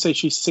they do say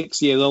she's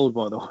 6 years old,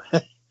 by the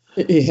way.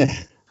 Yeah,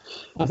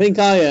 I think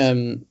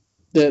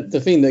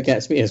the thing that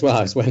gets me as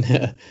well is when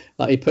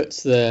he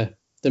puts the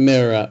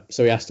mirror up,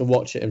 so he has to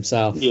watch it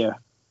himself. Yeah,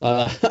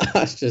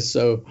 that's just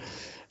so,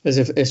 as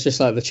if it's just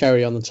like the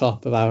cherry on the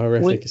top of how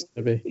horrific it's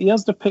going to be. He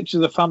has the pictures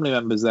of the family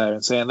members there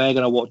and saying they're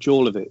going to watch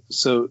all of it.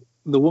 So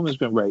the woman's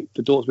been raped,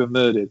 the daughter's been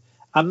murdered,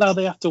 and now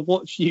they have to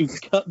watch you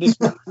cut this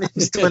man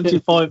into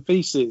 25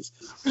 pieces.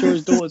 I'm sure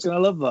his daughter's going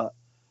to love that.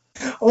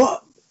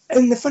 Well,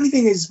 and the funny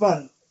thing is, as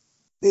well,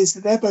 is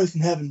that they're both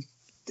in heaven,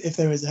 if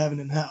there is a heaven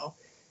and hell.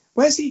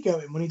 Where's he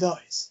going when he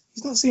dies?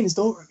 He's not seeing his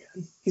daughter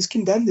again. He's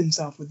condemned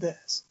himself with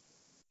this.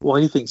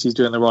 Well, he thinks he's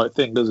doing the right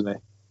thing, doesn't he?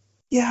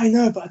 Yeah, I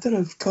know, but I don't know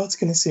if God's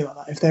going to see it like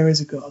that, if there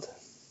is a God.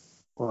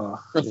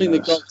 Well, I think the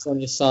God's on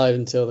his side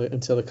until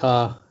the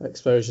car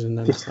explosion,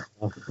 and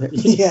then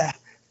yeah.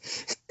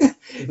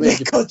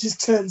 God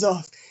just turns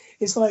off.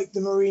 It's like the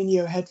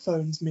Mourinho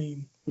headphones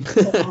meme.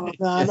 Oh,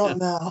 no, not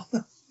now.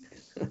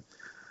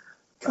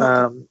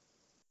 Can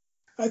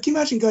you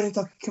imagine going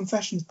into like a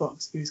confessions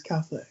box if he was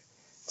Catholic?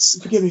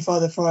 Forgive me,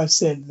 Father, for I've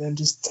sinned, and then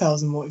just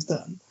tells him what he's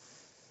done.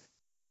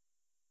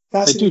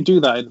 They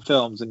do that in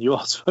films, and you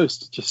are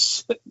supposed to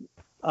just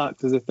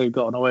act as if they've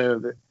gotten away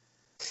with it.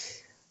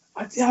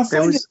 I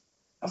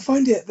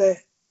find it that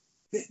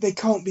they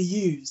can't be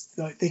used.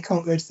 Like, they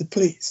can't go to the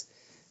police.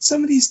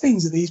 Some of these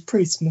things that these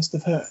priests must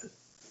have heard.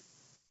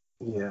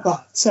 Yeah.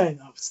 But saying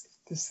that,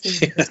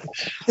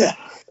 yeah,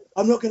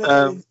 I'm not going to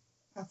go into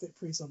Catholic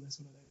priests on this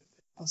one.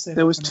 I'll say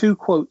there was two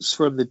quotes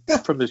from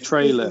the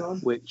trailer,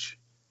 which,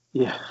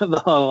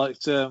 that I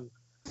liked,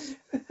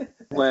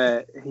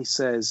 where he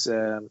says,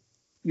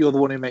 "You're the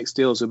one who makes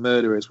deals with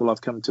murderers. Well,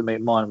 I've come to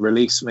make mine.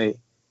 Release me."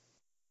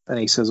 And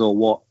he says, "Or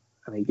what?"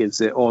 And he gives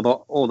it, or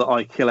that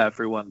I kill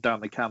everyone, down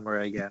the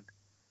camera again.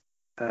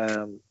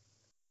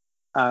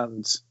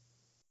 And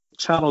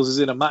Channels is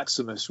in a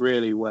Maximus,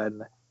 really,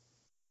 when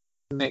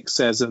Nick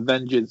says, "And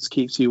vengeance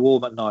keeps you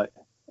warm at night."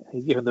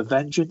 He's given the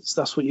vengeance.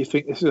 That's what you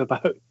think this is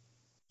about?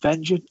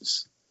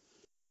 Vengeance?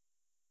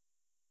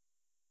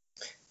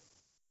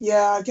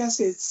 Yeah, I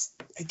guess it's,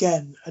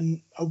 again,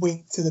 a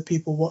wink to the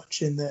people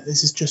watching that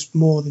this is just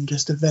more than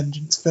just a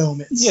vengeance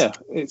film.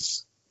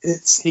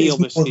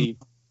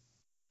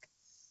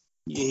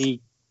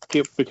 He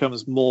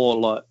becomes more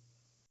like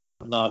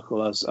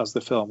maniacal as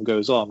the film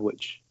goes on,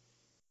 which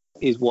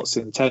is what's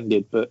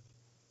intended, but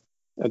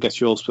I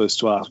guess you're supposed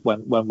to ask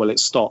when will it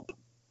stop?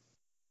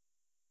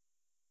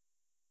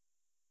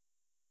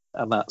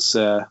 and that's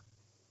I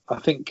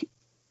think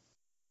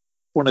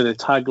one of the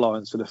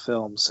taglines for the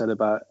film said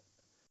about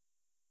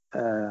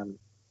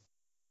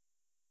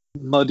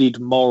muddied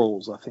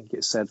morals. I think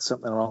it said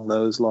something along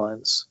those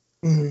lines,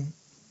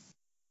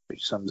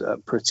 which sums it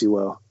up pretty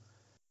well.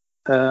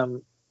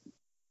 Him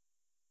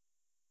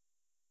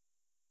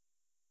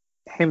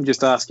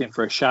just asking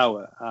for a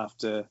shower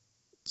after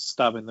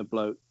stabbing the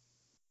bloke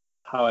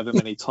however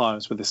many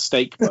times with a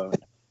steak bone.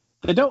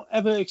 They don't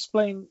ever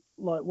explain,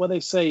 like, where they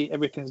say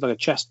everything's like a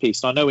chess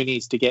piece. And I know he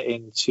needs to get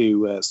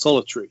into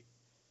solitary,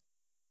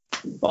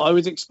 but I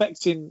was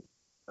expecting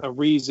a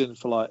reason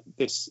for, like,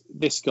 this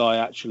guy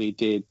actually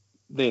did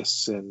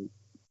this,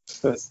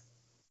 but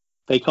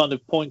they kind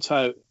of point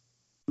out,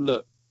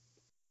 look,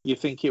 you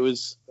think it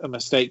was a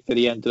mistake that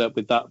he ended up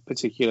with that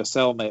particular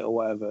cellmate or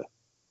whatever,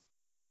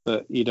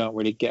 but you don't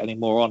really get any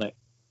more on it.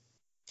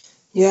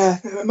 Yeah,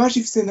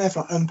 imagine if he's in there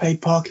for like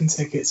unpaid parking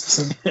tickets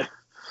or something.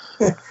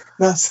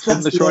 that's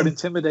Shouldn't have tried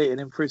intimidating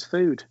him for his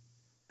food.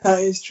 That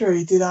is true.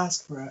 He did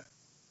ask for it.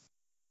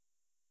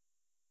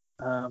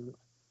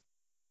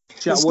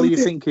 Jack, what do you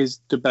think is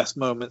the best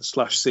moment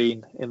 /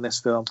 scene in this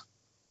film?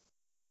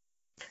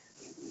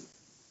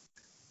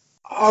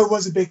 I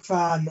was a big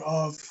fan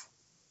of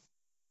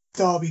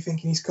Darby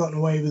thinking he's gotten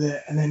away with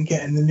it and then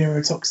getting the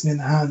neurotoxin in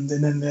the hand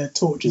and then the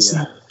torture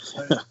scene.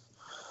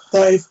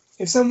 So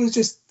if someone's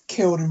just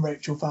killed and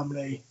raped your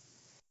family,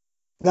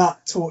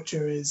 that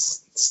torture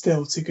is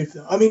still too good for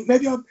them. I mean,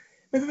 maybe I'm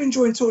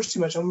enjoying torture too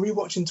much. I'm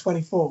rewatching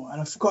 24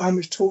 and I forgot how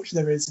much torture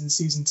there is in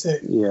season 2.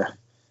 Yeah.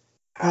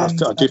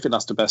 And, I do think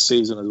that's the best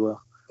season as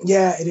well.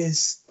 Yeah, it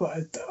is.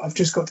 But I've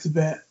just got to the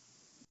bit.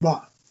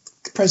 But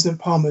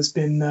President Palmer's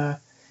been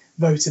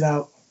voted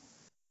out.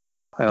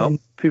 Well,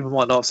 people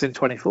might not have seen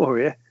 24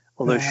 here,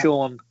 although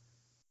Sean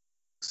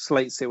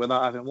slates it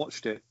without having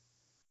watched it.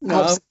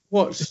 No, I've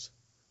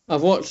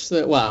watched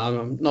the. Well,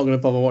 I'm not going to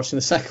bother watching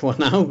the second one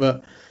now,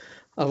 but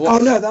I've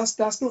watched. Oh no,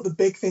 that's not the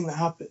big thing that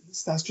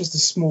happens. That's just a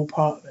small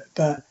part of it.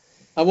 But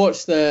I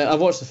watched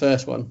the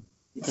first one.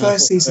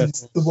 First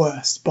season's the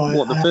worst.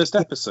 The first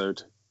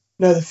episode?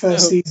 No, the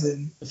first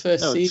season. The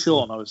first season.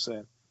 Sean, I was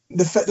saying.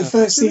 The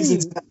first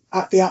season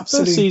at the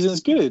absolute. First season's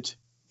good.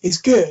 It's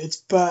good,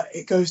 but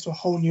it goes to a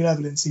whole new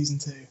level in season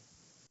 2.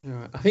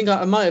 Right. I think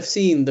I might have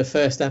seen the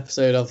first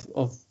episode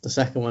of the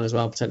second one as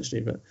well, potentially,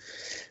 but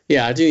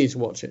yeah, I do need to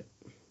watch it.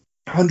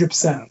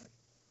 100%.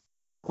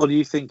 What do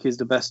you think is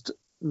the best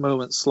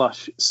moment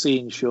 /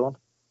 scene, Sean?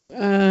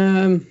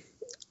 I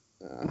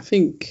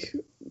think,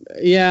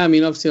 yeah, I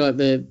mean, obviously, like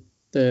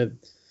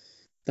that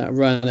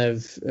run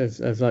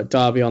of like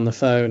Darby on the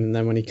phone, and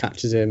then when he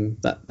catches him,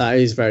 that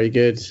is very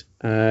good.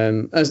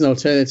 As an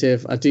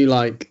alternative, I do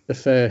like the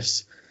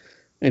first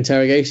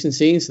interrogation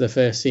scene, so the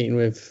first scene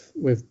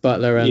with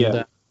Butler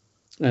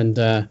and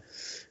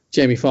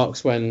Jamie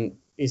Foxx when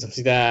he's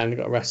obviously there and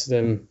got arrested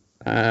him.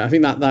 I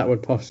think that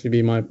would possibly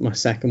be my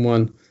second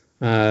one.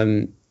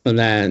 And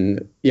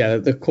then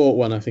the court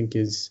one I think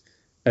is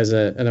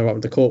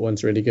the court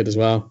one's really good as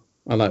well.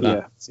 I like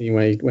that scene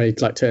where he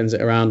like turns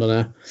it around on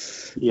her.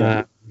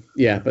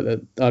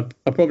 But I'd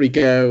probably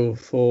go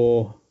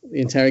for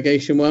the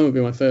interrogation one would be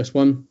my first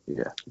one.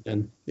 I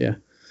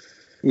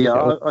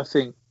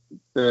think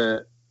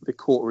the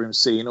courtroom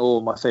scene,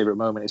 or my favourite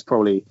moment, is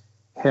probably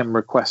him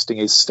requesting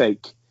his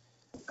steak.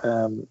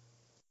 One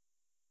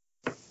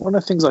of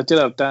the things I did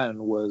have down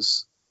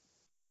was,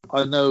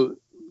 I know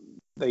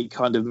they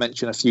kind of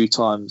mention a few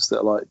times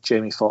that like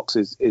Jamie Foxx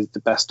is the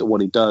best at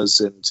what he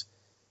does, and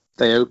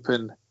they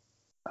open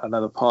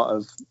another part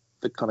of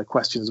the kind of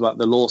questions about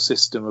the law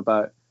system,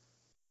 about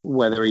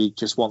whether he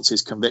just wants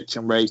his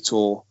conviction rate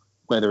or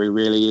whether he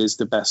really is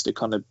the best at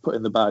kind of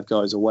putting the bad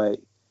guys away.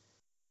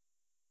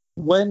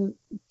 When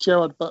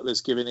Gerard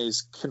Butler's giving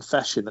his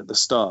confession at the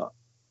start,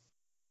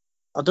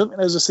 I don't think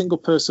there's a single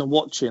person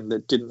watching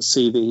that didn't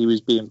see that he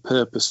was being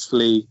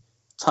purposefully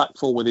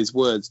tactful with his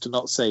words to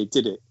not say he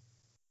did it.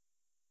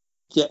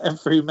 Yet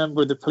every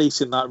member of the police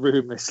in that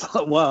room is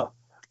like, wow,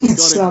 you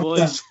got it,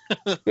 boys.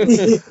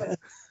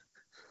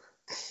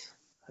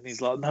 And he's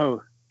like,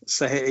 no,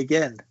 say it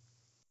again.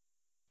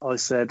 I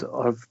said,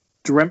 I've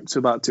dreamt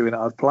about doing it,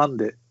 I've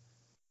planned it.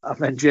 And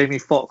then Jamie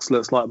Foxx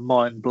looks like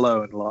mind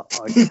blown, like,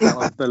 I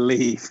cannot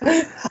believe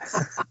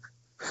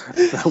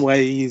the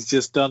way he's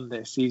just done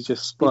this. He's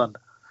just spun.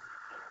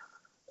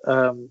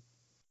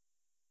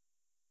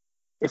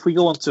 If we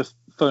go on to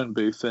phone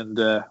booth, and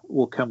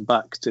we'll come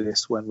back to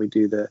this when we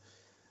do the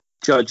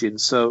judging.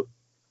 So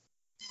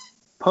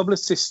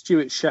publicist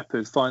Stuart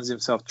Shepherd finds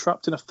himself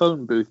trapped in a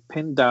phone booth,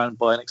 pinned down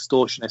by an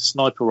extortionist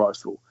sniper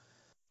rifle.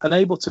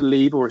 Unable to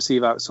leave or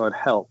receive outside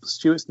help,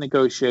 Stuart's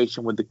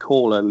negotiation with the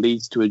caller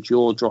leads to a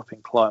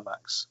jaw-dropping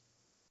climax.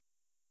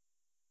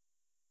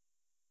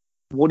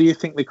 What do you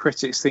think the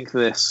critics think of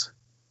this?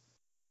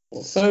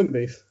 What, phone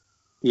booth?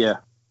 Yeah.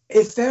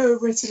 If they were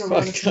written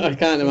around... I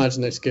can't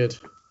imagine it's good.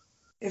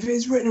 If it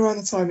was written around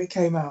the time it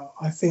came out,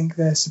 I think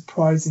they're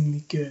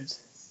surprisingly good.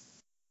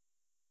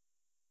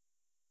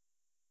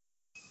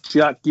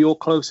 Jack, you're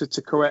closer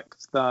to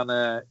correct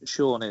than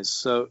Sean is,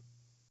 so...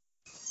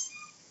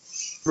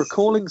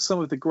 Recalling some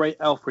of the great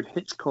Alfred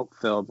Hitchcock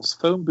films,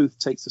 Phone Booth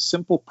takes a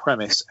simple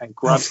premise and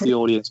grabs the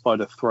audience by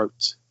the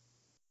throat.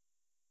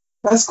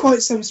 That's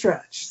quite some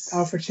stretch,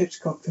 Alfred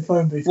Hitchcock, the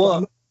phone booth.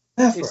 Well,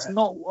 it's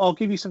not. I'll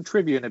give you some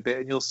trivia in a bit,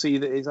 and you'll see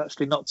that it's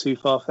actually not too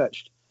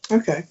far-fetched.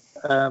 Okay.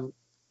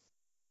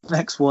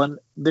 Next one.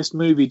 This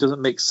movie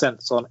doesn't make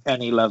sense on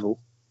any level.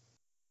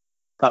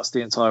 That's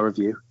the entire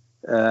review.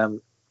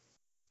 And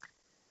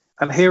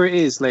here it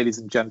is, ladies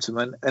and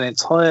gentlemen, an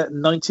entire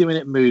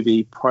 90-minute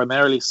movie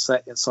primarily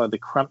set inside the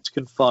cramped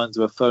confines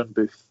of a phone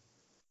booth.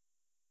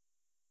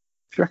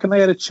 Do you reckon they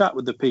had a chat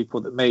with the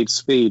people that made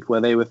Speed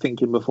where they were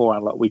thinking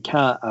beforehand, like, we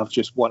can't have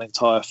just one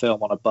entire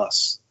film on a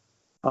bus?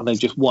 And they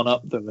just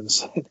one-upped them and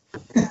said,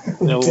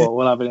 you know what,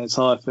 we'll have an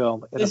entire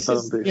film in a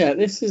phone booth. Yeah,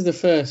 this is the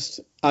first.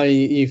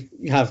 You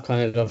have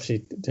kind of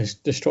obviously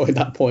destroyed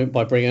that point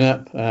by bringing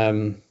up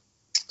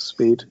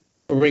Speed.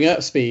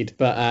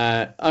 But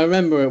I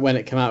remember when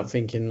it came out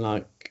thinking,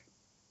 like,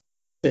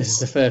 this is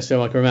the first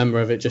film I can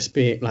remember of it just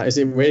being, like, is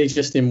it really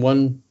just in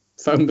one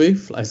phone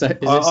booth? Like,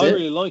 I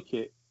really like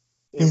it.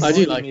 I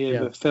do like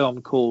it. A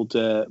film called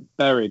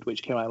Buried,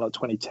 which came out in like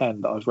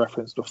 2010 that I've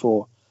referenced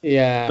before.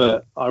 Yeah.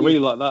 But I really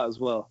like that as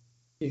well.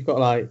 You've got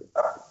like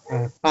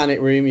Panic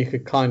Room, you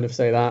could kind of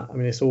say that. I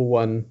mean, it's all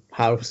one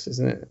house,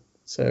 isn't it?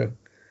 So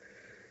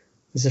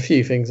there's a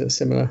few things that's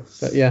similar,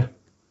 but yeah.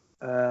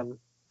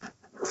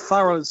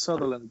 Farrell and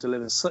Sutherland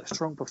deliver such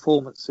strong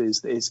performances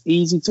that it's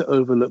easy to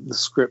overlook the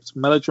script's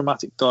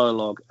melodramatic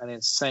dialogue and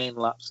insane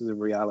lapses of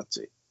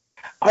reality.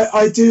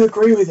 I do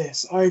agree with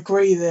this. I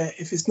agree that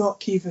if it's not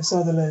Kiefer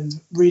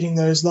Sutherland reading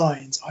those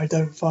lines, I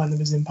don't find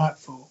them as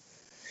impactful.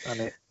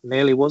 And it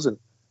nearly wasn't.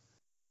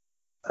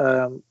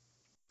 As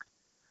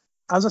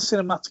a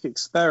cinematic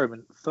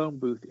experiment, Phone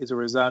Booth is a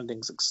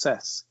resounding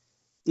success.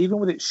 Even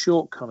with its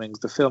shortcomings,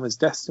 the film is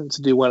destined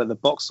to do well at the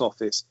box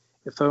office,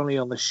 if only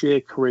on the sheer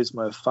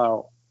charisma of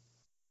Farrell.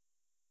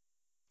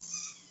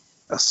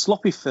 A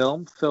sloppy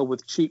film filled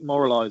with cheap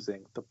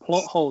moralising. The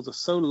plot holes are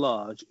so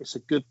large, it's a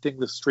good thing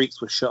the streets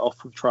were shut off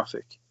from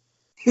traffic.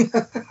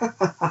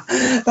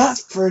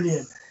 That's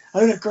brilliant.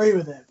 I don't agree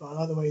with it, but I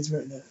like the way he's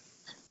written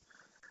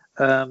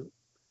it.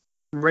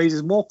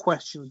 Raises more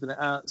questions than it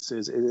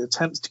answers. It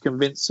attempts to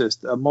convince us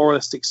that a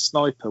moralistic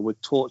sniper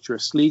would torture a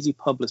sleazy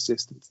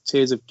publicist into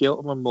tears of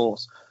guilt and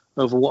remorse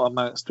over what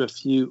amounts to a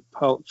few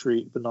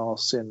paltry, banal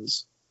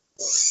sins.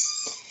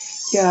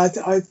 Yeah,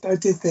 I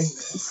did think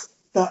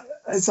that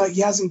it's like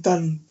he hasn't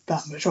done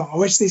that much wrong. I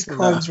wish these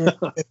crimes were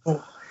a bit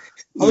more.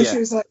 I wish it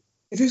was like,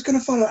 if he was going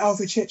to follow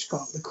Alfred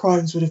Hitchcock, the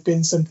crimes would have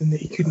been something that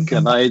he couldn't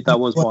come back. That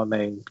was my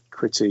main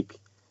critique.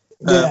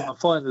 And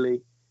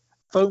finally,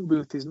 Phone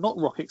Booth is not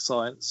rocket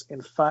science.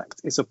 In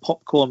fact, it's a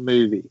popcorn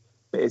movie.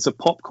 But it's a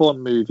popcorn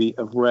movie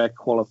of rare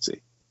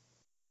quality.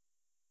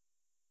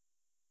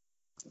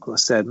 Like I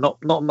said,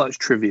 not much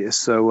trivia.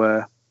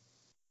 So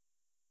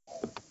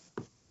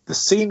the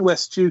scene where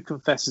Stu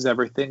confesses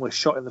everything was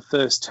shot in the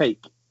first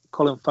take.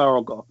 Colin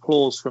Farrell got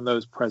applause from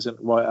those present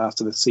right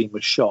after the scene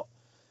was shot.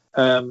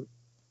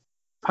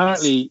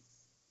 Apparently,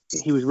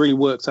 he was really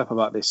worked up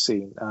about this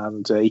scene,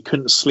 and he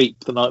couldn't sleep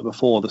the night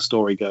before, the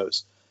story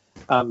goes.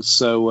 And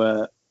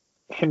so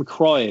him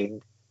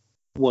crying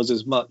was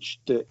as much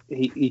that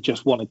he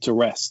just wanted to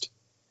rest.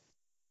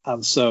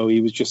 And so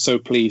he was just so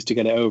pleased to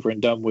get it over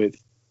and done with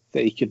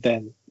that he could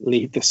then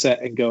leave the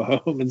set and go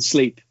home and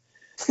sleep.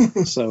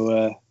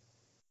 So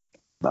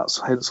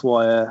that's hence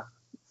why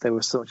there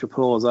was so much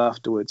applause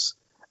afterwards.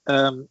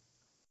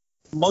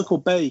 Michael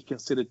Bay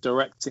considered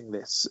directing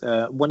this.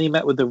 When he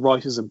met with the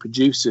writers and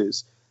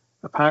producers,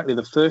 apparently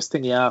the first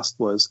thing he asked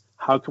was,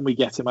 how can we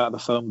get him out of the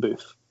phone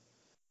booth?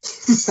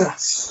 Yeah.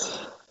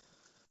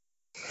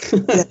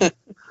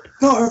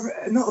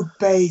 Not a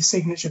Bay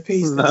signature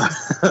piece. No.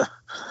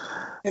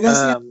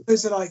 Unless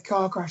those are like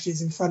car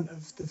crashes in front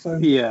of the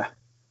phone. Yeah.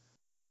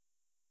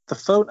 The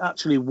phone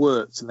actually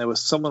worked, and there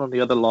was someone on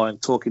the other line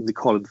talking to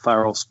Colin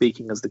Farrell,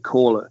 speaking as the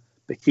caller,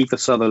 but Kiefer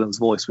Sutherland's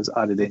voice was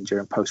added in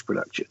during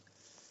post-production.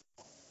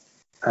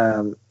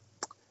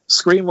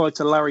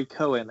 Screenwriter Larry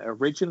Cohen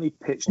originally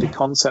pitched a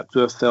concept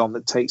of a film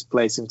that takes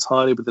place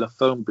entirely within a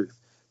phone booth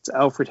to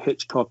Alfred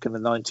Hitchcock in the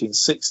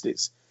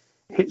 1960s.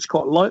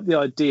 Hitchcock liked the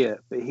idea,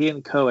 but he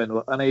and Cohen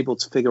were unable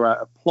to figure out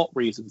a plot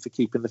reason for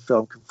keeping the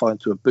film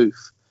confined to a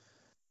booth.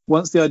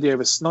 Once the idea of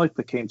a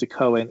sniper came to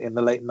Cohen in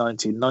the late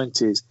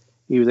 1990s,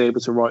 he was able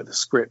to write the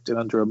script in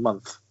under a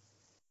month.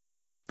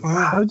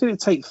 Wow. How did it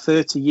take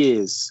 30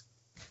 years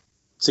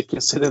to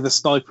consider the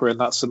sniper in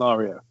that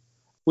scenario?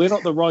 We're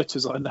not the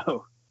writers, I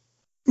know.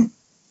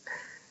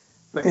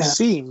 But Yeah.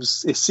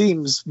 it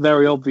seems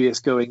very obvious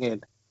going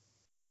in.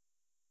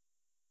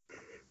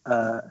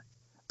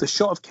 The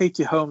shot of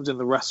Katie Holmes in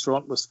the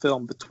restaurant was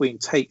filmed between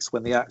takes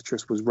when the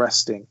actress was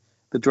resting.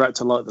 The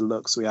director liked the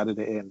look, so he added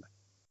it in.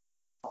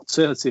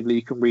 Alternatively,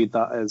 you can read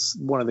that as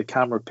one of the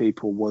camera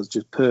people was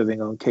just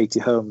perving on Katie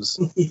Holmes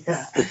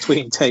Yeah.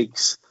 between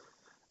takes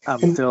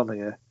and filming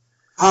her.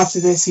 After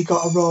this, he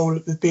got a role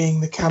of being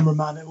the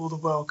cameraman at all the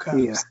World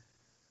Cups.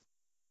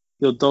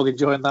 Your dog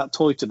enjoying that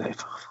toy today?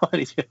 By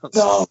any chance?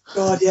 Oh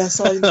God, yes.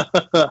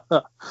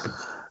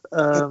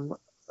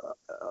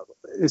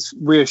 It's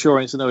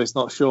reassuring to know it's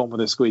not Sean with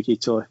a squeaky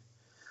toy.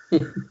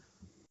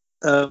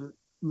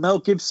 Mel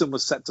Gibson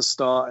was set to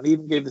star and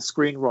even gave the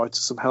screenwriter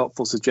some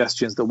helpful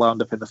suggestions that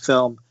wound up in the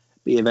film,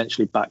 but he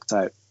eventually backed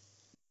out.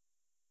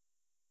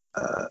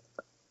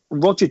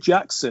 Roger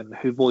Jackson,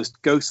 who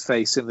voiced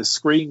Ghostface in the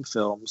Scream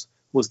films,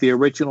 was the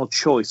original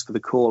choice for the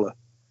caller.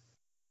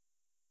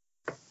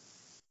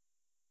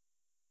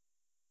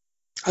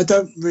 I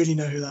don't really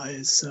know who that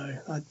is, so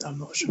I'm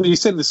not sure. Well, you've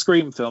seen the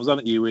Scream films,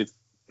 haven't you, with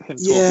him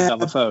talking down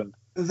the phone?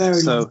 Very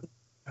so long.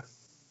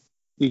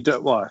 you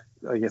don't. Why?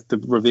 I guess the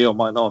reveal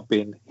might not have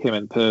been him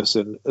in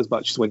person as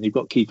much as when you've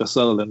got Kiefer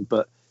Sutherland,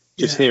 but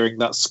just hearing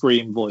that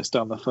Scream voice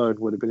down the phone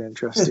would have been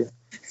interesting.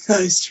 That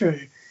is true.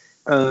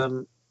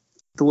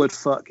 The word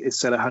fuck is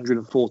said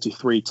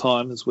 143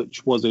 times,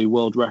 which was a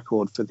world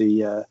record for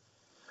the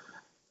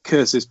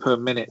curses per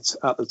minute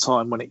at the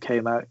time when it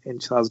came out in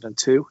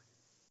 2002.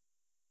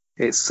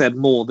 It's said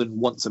more than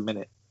once a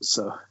minute.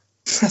 So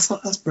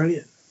that's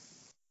brilliant.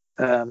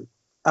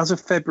 As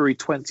of February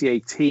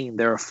 2018,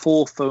 there are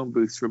 4 phone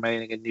booths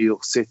remaining in New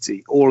York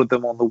City, all of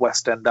them on the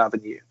West End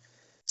Avenue,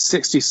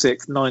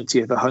 66th,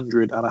 90th,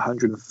 100th,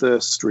 and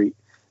 101st Street.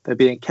 They're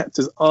being kept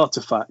as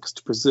artifacts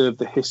to preserve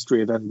the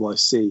history of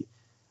NYC.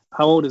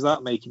 How old is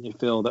that making you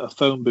feel that a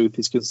phone booth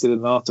is considered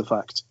an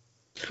artifact?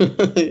 Yeah,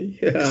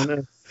 I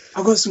know.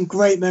 I've got some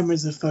great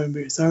memories of phone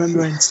booths. I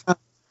remember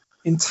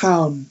in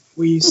town,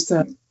 we used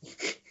to,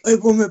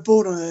 when we were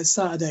bored on a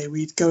Saturday,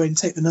 we'd go and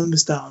take the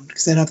numbers down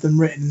because they'd have them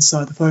written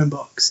inside the phone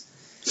box.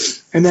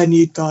 And then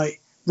you'd like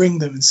ring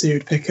them and see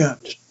who'd pick up,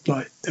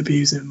 like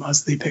abuse them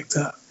as they picked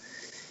up.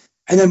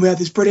 And then we had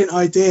this brilliant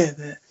idea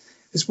that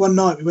this one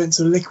night we went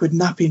to a liquid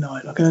nappy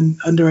night, like an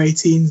under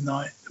 18s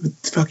night with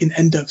fucking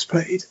N-Dubs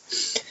played.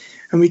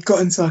 And we'd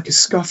got into like a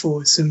scuffle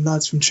with some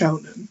lads from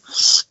Cheltenham.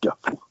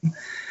 Scuffle.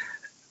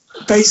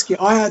 Basically,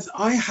 I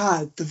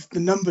had the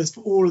numbers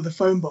for all of the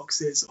phone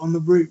boxes on the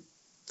route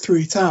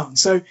through town.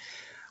 So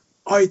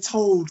I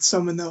told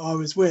someone that I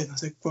was with, I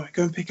said, right,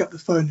 go and pick up the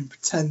phone and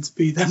pretend to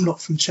be them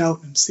lot from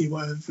Cheltenham, see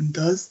what everyone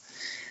does.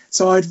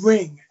 So I'd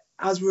ring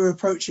as we were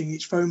approaching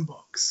each phone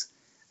box,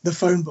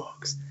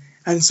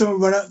 and someone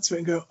run up to it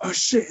and go, oh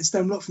shit, it's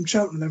them lot from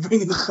Cheltenham, they're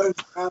ringing the phone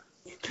around.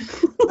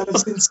 And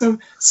I've seen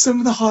some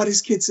of the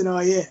hardest kids in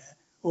our year,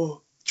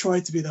 or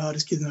tried to be the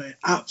hardest kids in our year,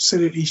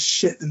 absolutely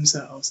shit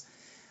themselves.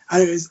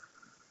 And it was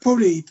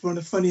probably one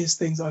of the funniest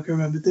things I can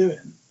remember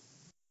doing.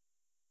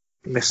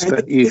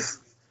 Misspent youth.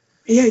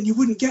 Yeah, and you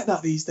wouldn't get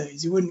that these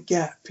days. You wouldn't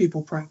get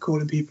people prank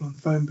calling people on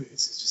the phone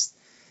booths. It's just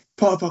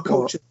part of our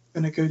culture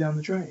going to go down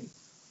the drain.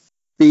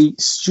 The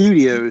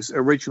studio's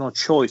original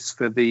choice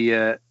for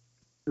the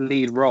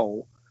lead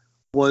role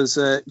was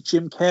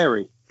Jim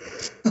Carrey.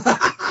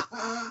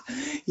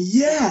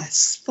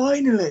 Yes,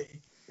 finally.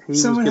 He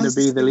was going to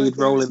be the lead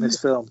role in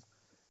this film.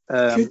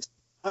 And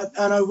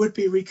I would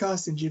be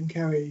recasting Jim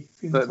Carrey.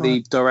 But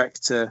the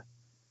director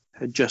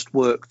had just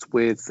worked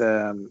with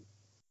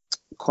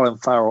Colin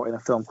Farrell in a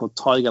film called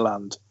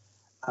Tigerland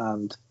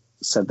and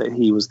said that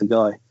he was the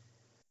guy.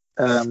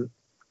 Mark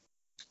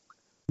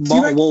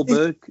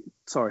Wahlberg,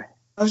 sorry.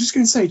 I was just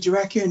going to say, do you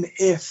reckon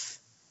if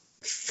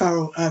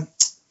Farrell,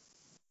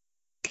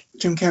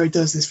 Jim Carrey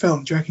does this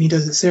film, do you reckon he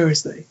does it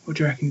seriously? Or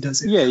do you reckon he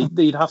does it? Yeah,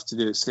 he'd have to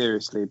do it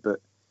seriously, but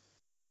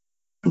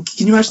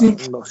can you imagine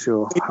I'm not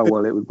sure how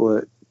well it would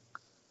work.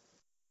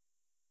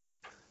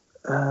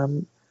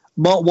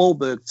 Mark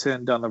Wahlberg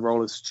turned down the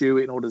role of Stu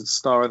in order to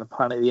star in The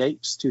Planet of the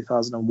Apes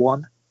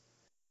 2001.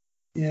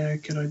 Yeah,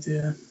 good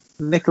idea.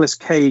 Nicolas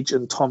Cage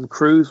and Tom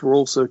Cruise were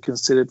also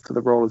considered for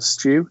the role of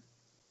Stu.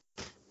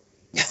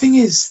 The thing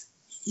is,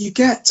 you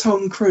get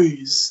Tom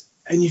Cruise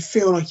and you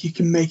feel like you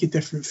can make a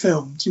different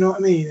film. Do you know what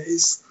I mean?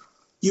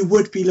 You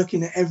would be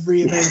looking at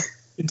every event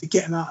to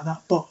get him out of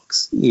that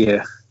box.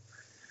 Yeah.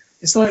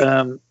 It's like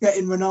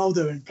getting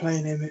Ronaldo and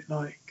playing him at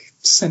like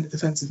centre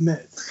defensive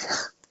mid.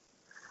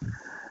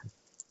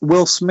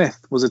 Will Smith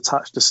was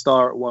attached to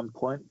star at one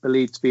point,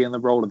 believed to be in the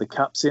role of the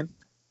captain.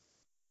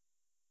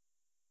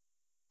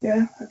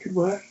 Yeah, that could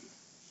work.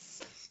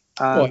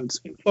 And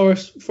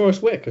Forrest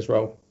Whitaker's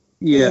role?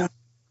 Yeah.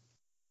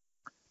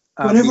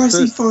 Whenever I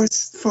see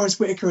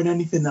Forrest Whitaker in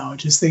anything now, I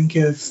just think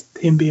of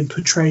him being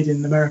portrayed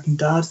in American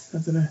Dad. I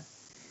don't know.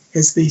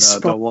 It's the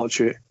don't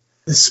watch it.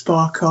 The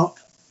Spa Cop.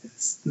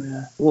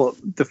 Well,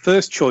 the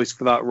first choice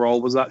for that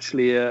role was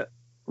actually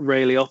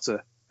Ray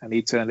Liotta, and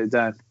he turned it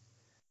down.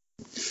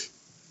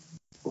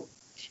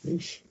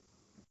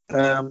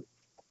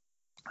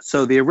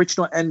 So the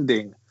original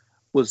ending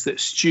was that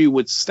Stu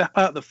would step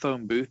out the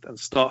phone booth and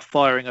start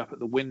firing up at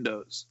the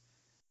windows.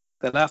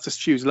 Then after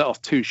Stu's let off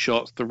 2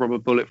 shots, the rubber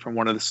bullet from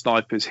one of the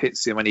snipers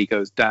hits him and he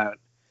goes down.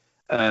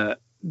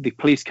 The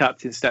police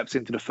captain steps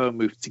into the phone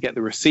booth to get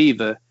the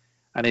receiver,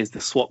 and is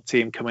the SWAT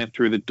team coming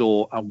through the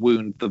door and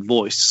wound the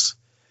voice.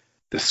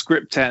 The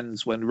script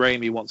ends when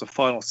Raimi wants a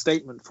final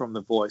statement from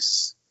the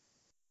voice,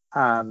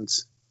 and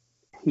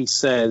he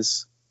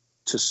says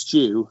to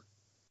Stu,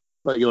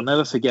 but you'll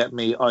never forget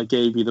me. I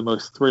gave you the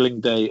most thrilling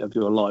day of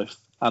your life.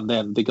 And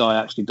then the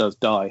guy actually does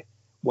die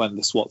when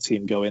the SWAT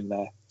team go in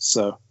there.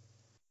 So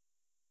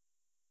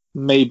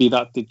maybe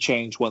that did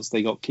change once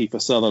they got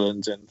Kiefer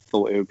Sutherland and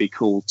thought it would be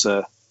cool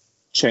to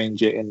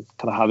change it and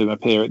kind of have him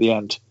appear at the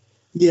end.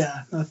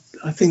 Yeah,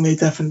 I think they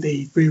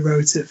definitely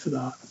rewrote it for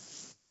that.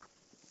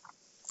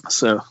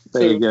 So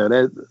there you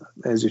go.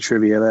 There's your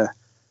trivia there.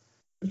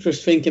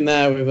 Just thinking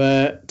there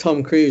with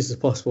Tom Cruise as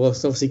possible.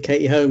 So obviously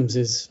Katie Holmes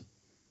is.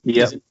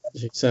 Yep.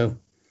 So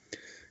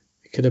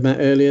we could have met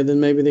earlier than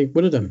maybe they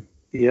would have done.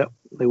 Yep,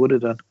 they would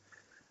have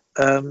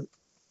done.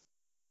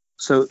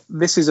 So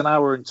this is an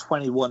hour and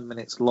 21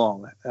 minutes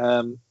long.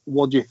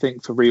 What do you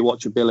think for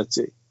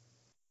rewatchability?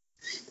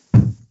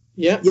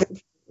 Yeah.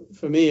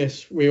 For me,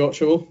 it's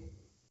rewatchable.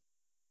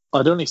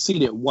 I'd only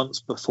seen it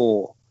once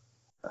before,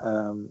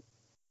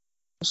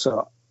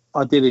 so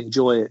I did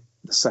enjoy it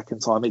the second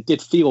time. It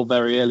did feel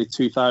very early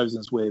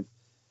 2000s with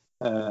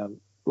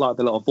like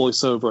the little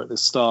voiceover at the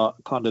start,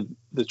 kind of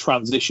the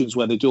transitions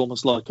where they do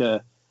almost like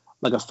a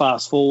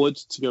fast forward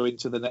to go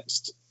into the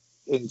next,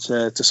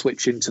 to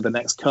switch into the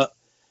next cut.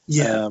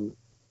 Yeah.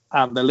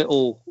 And the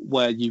little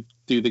where you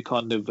do the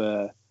kind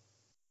of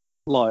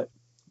like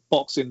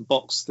box in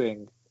box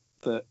thing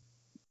that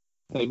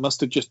they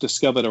must have just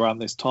discovered around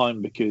this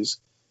time, because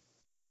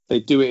they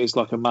do it as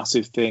like a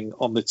massive thing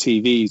on the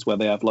TVs where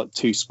they have like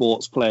two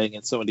sports playing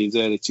in some of these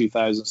early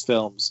 2000s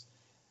films.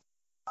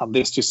 And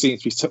this just seems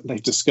to be something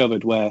they've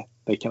discovered, where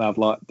they can have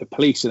like the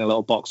police in a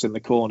little box in the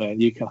corner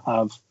and you can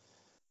have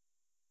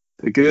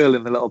the girl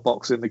in the little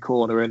box in the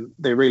corner. And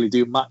they really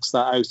do max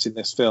that out in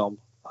this film,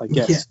 I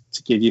guess,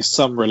 to give you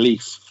some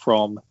relief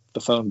from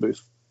the phone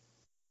booth.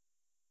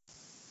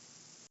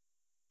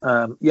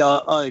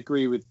 I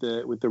agree with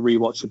the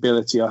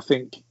rewatchability.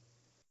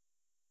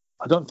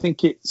 I don't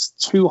think it's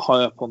too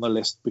high up on the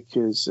list,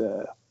 because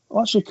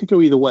actually it could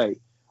go either way.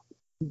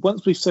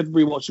 Once we've said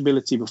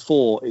rewatchability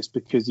before, it's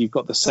because you've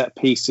got the set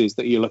pieces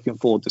that you're looking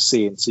forward to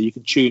seeing, so you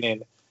can tune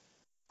in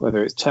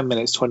whether it's 10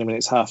 minutes, 20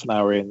 minutes, half an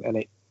hour in,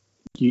 and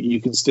you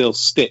can still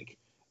stick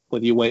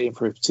whether you're waiting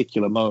for a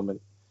particular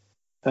moment.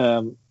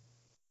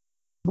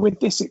 With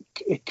this,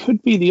 it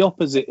could be the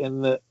opposite,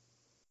 in that,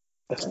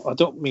 I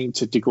don't mean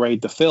to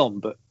degrade the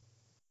film, but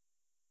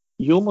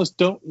you almost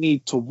don't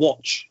need to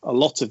watch a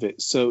lot of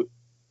it. So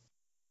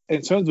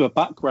in terms of a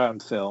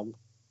background film,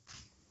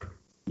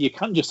 you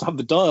can just have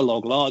the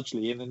dialogue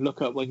largely and then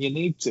look up when you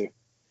need to.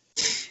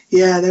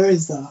 Yeah, there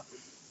is that.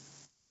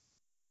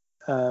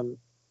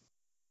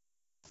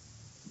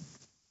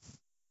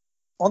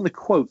 On the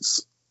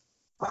quotes,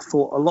 I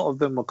thought a lot of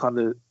them were kind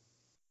of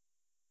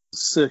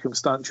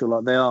circumstantial.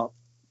 Like, there aren't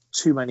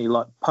too many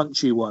like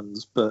punchy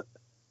ones, but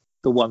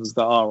the ones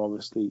that are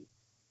obviously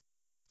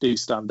do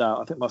stand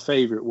out. I think my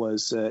favourite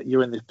was,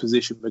 you're in this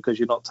position because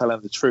you're not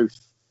telling the truth.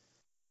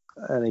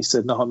 And he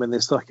said, no, I'm in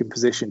this fucking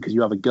position because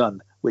you have a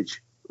gun,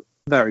 which,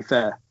 very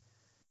fair.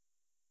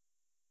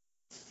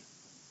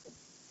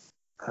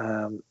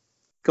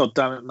 God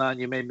damn it, man,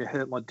 you made me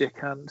hurt my dick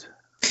hand.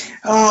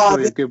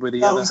 Very good with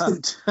the other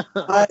hand.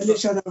 I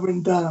literally had that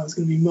written down. That was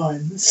going to be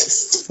mine. It's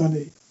just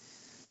funny.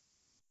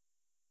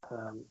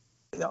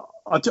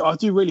 I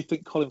do really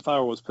think Colin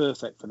Farrell was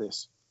perfect for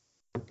this.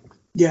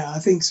 Yeah, I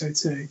think so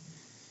too.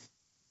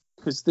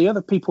 Because the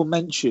other people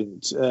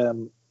mentioned,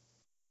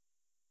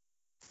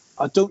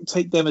 I don't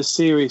take them as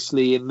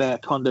seriously in their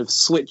kind of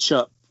switch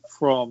up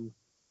from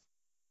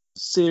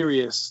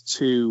serious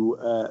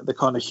to the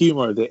kind of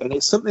humour of it. And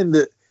it's something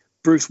that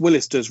Bruce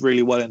Willis does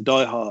really well in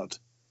Die Hard,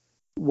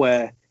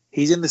 where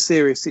he's in the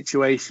serious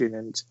situation.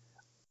 And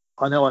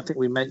I think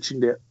we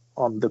mentioned it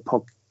on the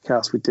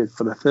podcast we did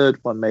for the third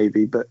one,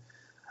 maybe,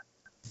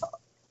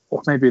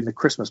 or maybe in the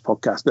Christmas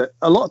podcast, but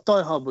a lot of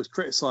Die Hard was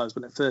criticised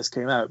when it first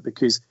came out,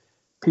 because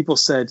people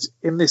said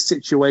in this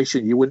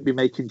situation you wouldn't be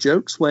making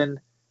jokes, when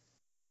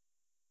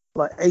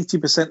like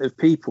 80% of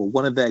people,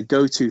 one of their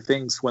go-to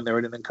things when they're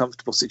in an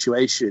uncomfortable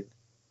situation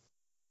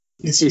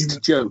is to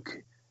joke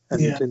and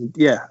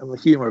the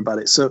humour about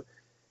it. So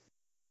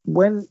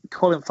when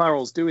Colin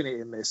Farrell's doing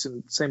it in this,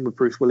 and same with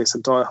Bruce Willis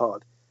and Die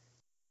Hard,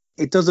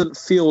 it doesn't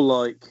feel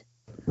like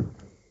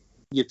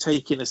you're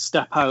taking a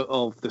step out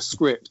of the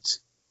script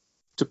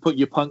to put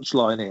your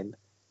punchline in.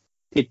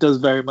 It does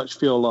very much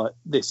feel like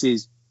this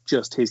is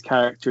just his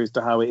character as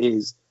to how it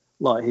is.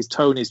 Like, his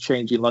tone is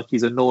changing, like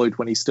he's annoyed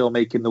when he's still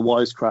making the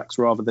wisecracks,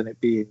 rather than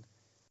it being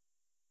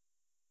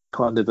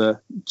kind of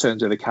a turn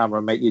to the camera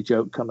and make your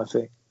joke kind of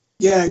thing.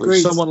 Yeah,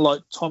 agreed. Someone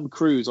like Tom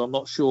Cruise, I'm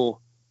not sure,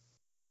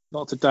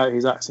 not to doubt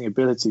his acting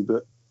ability,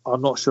 but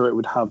I'm not sure it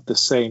would have the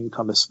same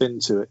kind of spin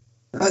to it.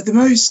 The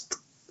most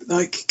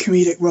like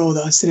comedic role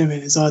that I've seen him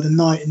in is either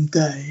Night and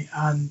Day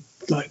and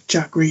like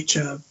Jack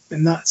Reacher,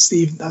 and that's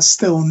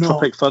still not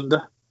Tropic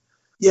Thunder.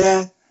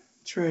 Yeah,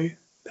 true.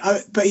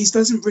 But he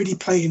doesn't really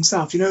play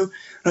himself,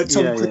 like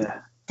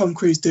Tom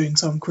Cruise doing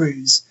Tom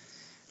Cruise.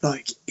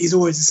 Like, he's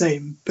always the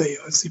same, but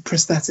obviously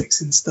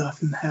prosthetics and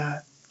stuff and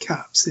hair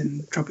caps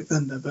in Tropic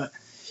Thunder. But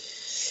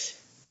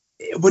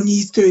when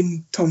he's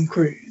doing Tom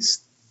Cruise,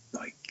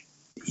 like,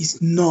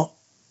 he's not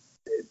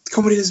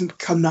comedy doesn't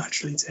come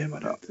naturally to him, I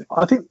don't think.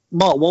 I think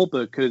Mark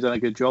Wahlberg could have done a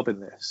good job in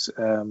this.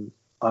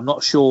 I'm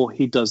not sure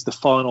he does the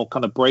final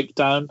kind of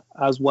breakdown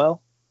as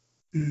well.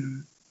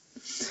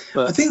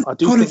 But I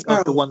do think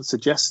of the one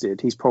suggested,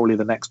 he's probably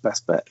the next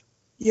best bet.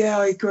 Yeah,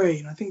 I agree.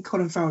 And I think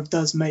Colin Farrell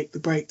does make the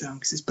breakdown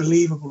because it's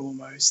believable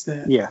almost.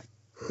 That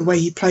the way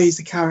he plays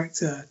the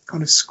character,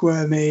 kind of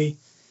squirmy,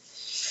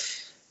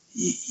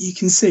 you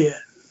can see it.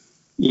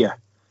 Yeah.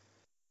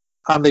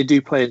 And they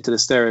do play into the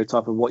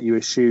stereotype of what you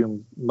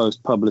assume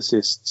most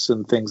publicists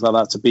and things like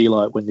that to be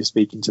like when you're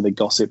speaking to the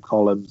gossip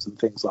columns and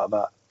things like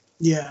that.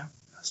 Yeah,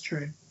 that's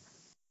true.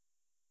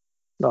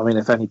 I mean,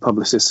 if any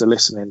publicists are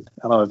listening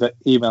and I've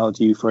emailed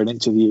you for an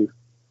interview,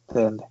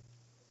 then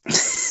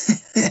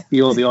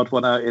you're the odd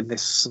one out in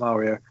this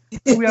scenario.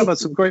 We have had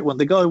some great ones.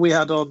 The guy we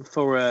had on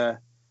for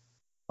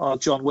our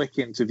John Wick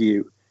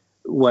interview,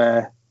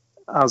 where,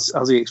 as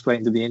he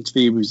explained in the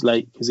interview, he was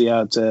late because he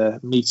had a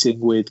meeting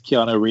with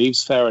Keanu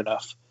Reeves, fair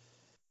enough.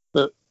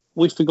 But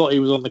we forgot he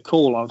was on the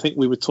call. I think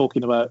we were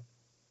talking about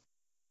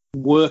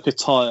work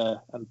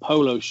attire and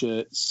polo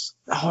shirts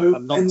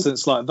and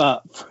nonsense like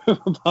that for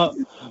about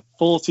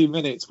 40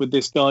 minutes with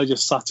this guy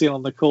just sat in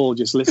on the call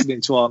just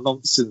listening to our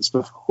nonsense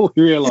before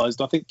we realised.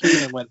 I think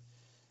Keenan went,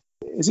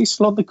 is he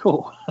still on the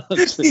call?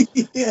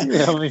 yeah,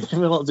 I mean,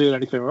 we're not doing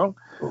anything wrong.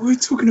 We're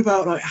talking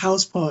about like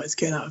house parties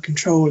getting out of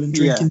control and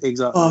drinking. Yeah,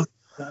 exactly.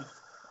 And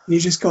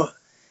you just got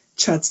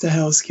Chad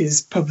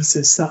Stahelski's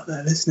publicist sat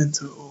there listening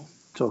to it all.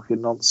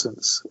 Talking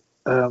nonsense.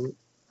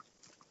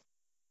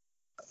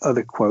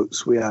 Other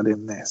quotes we had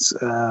in this.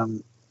 Now,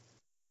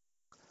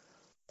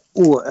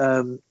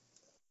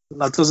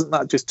 doesn't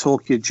that just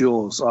talk your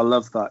jaws? I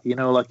love that. You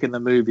know, like in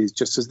the movies,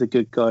 just as the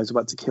good guy is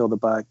about to kill the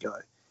bad guy,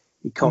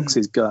 he cocks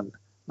his gun.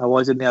 Now,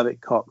 why didn't he have it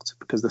cocked?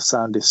 Because the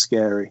sound is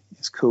scary.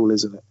 It's cool,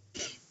 isn't it?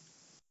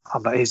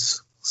 And that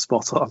is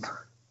spot on.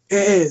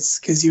 It is,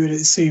 because you would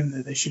assume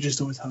that they should just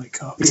always have it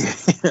cocked.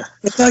 Yeah.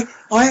 It's like,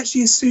 I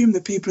actually assume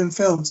that people in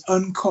films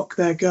uncock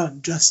their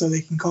gun just so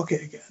they can cock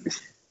it again.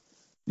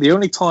 The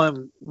only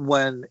time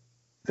when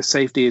the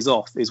safety is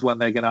off is when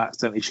they're going to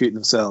accidentally shoot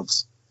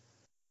themselves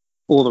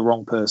or the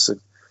wrong person.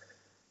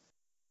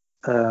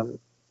 Do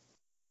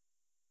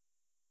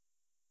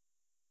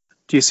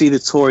you see the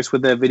tourists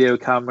with their video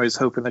cameras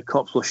hoping the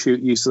cops will shoot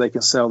you so they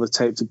can sell the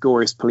tape to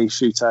glorious police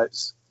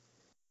shootouts?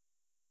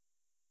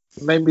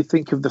 It made me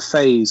think of the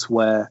phase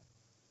where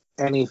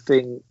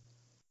anything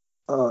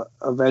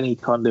of any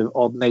kind of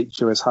odd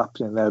nature is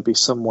happening. There would be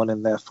someone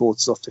in their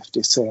 40s or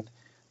 50s saying,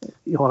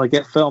 you want to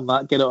get filmed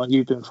that, get it on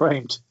You've Been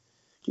Framed.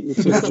 Get your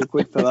 200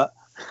 quid for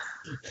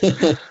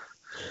that.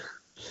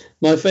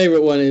 My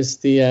favourite one is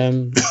the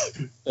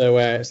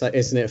where it's like,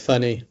 isn't it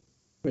funny?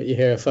 But you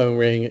hear a phone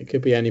ring, it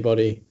could be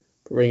anybody,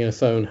 but ringing a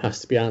phone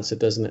has to be answered,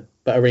 doesn't it?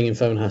 But a ringing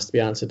phone has to be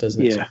answered,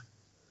 doesn't it? Yeah.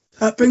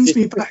 That brings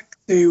me back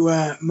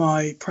to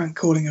my prank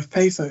calling of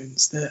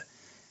payphones, that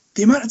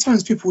the amount of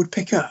times people would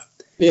pick up.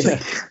 Yeah.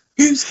 Like,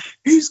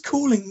 who's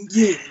calling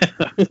you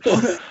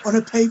on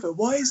a payphone?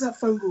 Why is that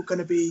phone call going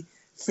to be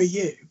for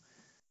you?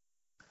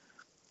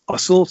 I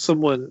saw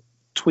someone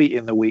tweet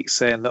in the week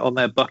saying that on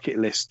their bucket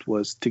list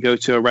was to go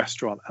to a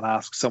restaurant and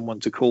ask someone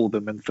to call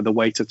them and for the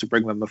waiter to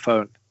bring them a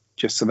phone,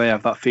 just so they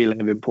have that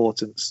feeling of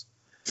importance.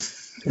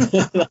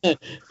 That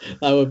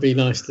would be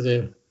nice to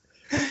do.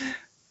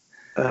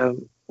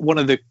 One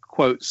of the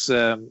quotes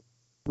where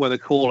the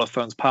caller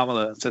phones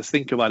Pamela and says,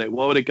 think about it,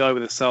 why would a guy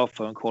with a cell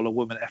phone call a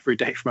woman every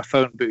day from a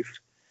phone booth?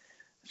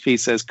 She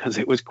says, because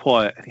it was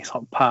quiet. And he's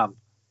like, Pam,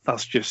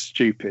 that's just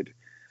stupid.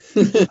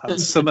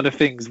 And some of the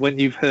things, when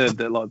you've heard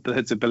that like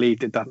birds have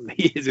believed it down the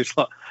years, it's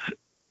like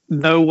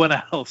no one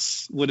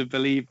else would have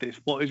believed this.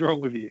 What is wrong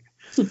with you?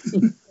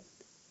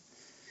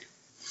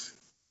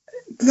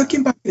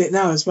 Looking back at it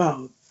now as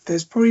well,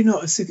 there's probably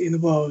not a city in the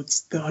world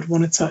that I'd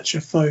want to touch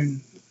a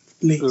phone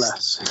least.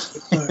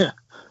 Less.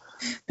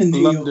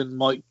 London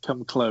might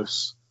come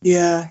close.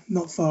 Yeah,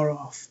 not far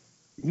off.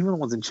 Even the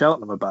ones in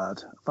Cheltenham are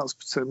bad. That's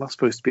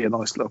supposed to be a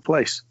nice little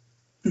place.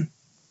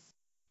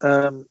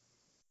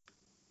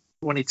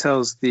 When he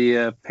tells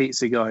the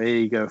pizza guy, here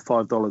you go,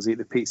 $5, eat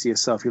the pizza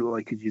yourself, you look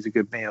like you could use a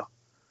good meal.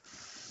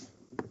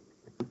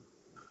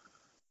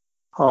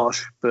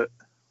 Harsh, but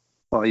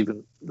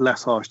even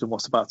less harsh than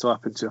what's about to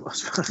happen to him, I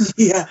suppose.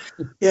 Yeah,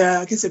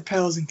 I guess it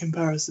pales in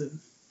comparison.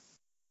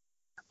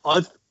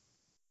 I'd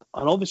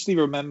obviously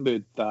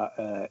remembered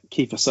that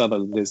Kiefer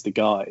Sutherland is the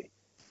guy.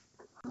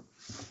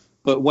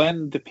 But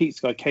when the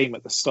pizza guy came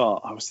at the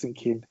start, I was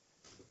thinking,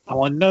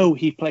 oh, I know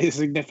he played a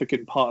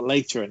significant part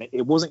later, and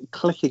it wasn't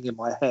clicking in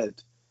my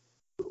head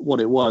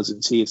what it was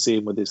until you see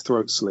him with his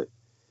throat slit.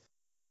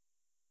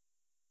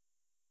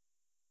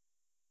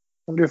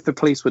 I wonder if the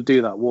police would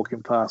do that,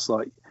 walking past,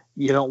 like,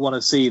 you don't want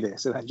to see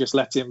this, and then just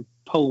let him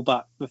pull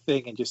back the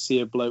thing and just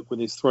see a bloke with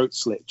his throat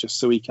slit, just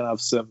so he can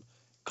have some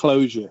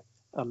closure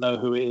and know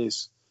who it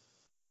is.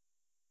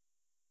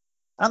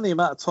 And the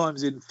amount of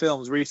times in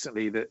films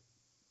recently that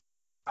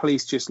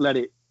police just let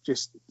it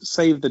just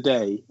save the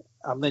day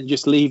and then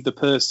just leave the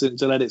person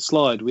to let it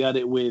slide. We had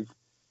it with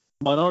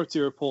Minority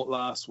Report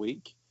last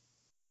week.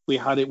 We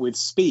had it with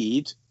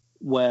Speed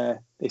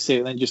where they say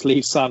and then just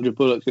leave Sandra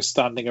Bullock just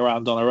standing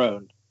around on her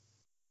own.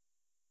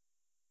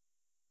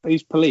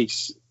 These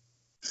police,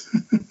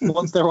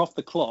 once they're off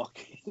the clock,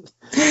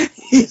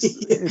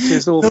 it's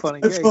just all fun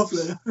and games.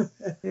 Problem.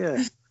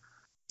 Yeah.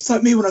 It's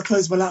like me when I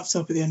close my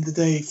laptop at the end of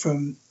the day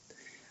from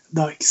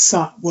like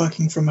sat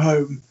working from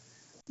home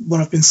when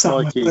I've been sat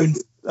on my phone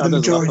the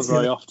majority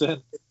very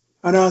often.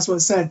 I know, that's what I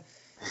said.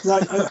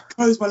 Like I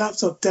close my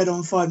laptop dead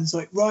on fine. It's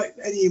like, right,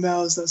 any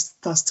emails,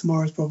 that's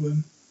tomorrow's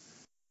problem.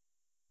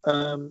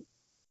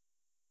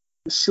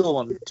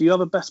 Sean, do you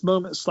have a best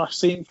moment /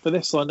 scene for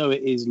this? I know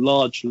it is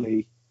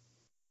largely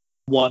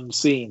one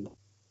scene.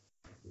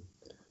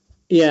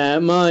 Yeah,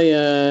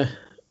 my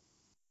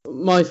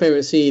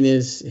favourite scene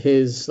is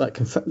his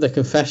the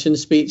confession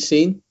speech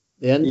scene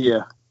at the end.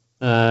 Yeah.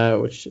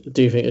 Which I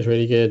do think is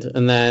really good.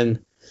 And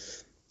then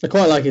I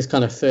quite like his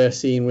kind of first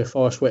scene with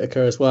Forrest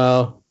Whitaker as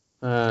well.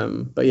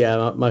 But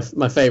yeah,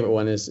 my favourite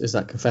one is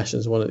that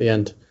confessions one at the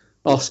end.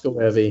 Oscar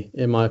worthy,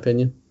 in my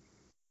opinion.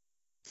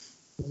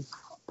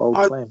 Bold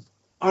claim.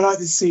 I like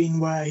the scene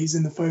where he's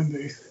in the phone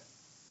booth.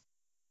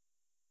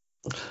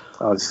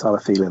 I just had a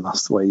feeling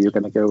that's the way you're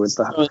going to go with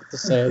that.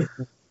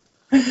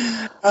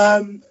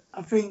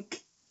 I think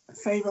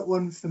favourite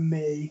one for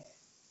me,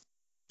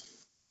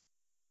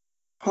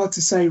 hard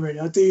to say really.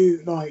 I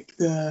do like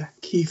the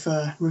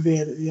Kiefer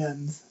reveal at the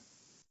end.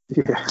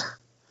 Yeah.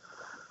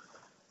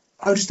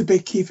 I'm just a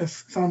big Kiefer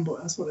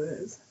fanboy, that's what it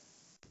is.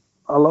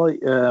 I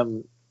like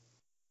the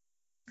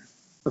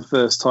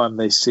first time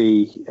they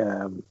see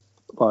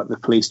like the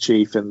police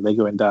chief and they're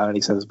going down and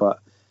he says about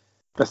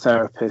the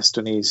therapist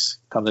and he's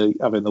kind of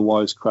having the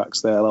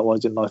wisecracks there. Like, why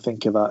didn't I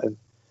think of that? And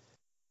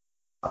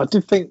I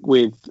did think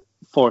with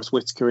Forrest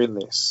Whitaker in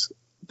this,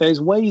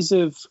 there's ways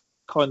of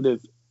kind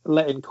of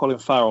letting Colin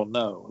Farrell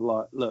know,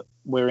 like, look,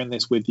 we're in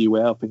this with you,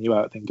 we're helping you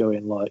out, and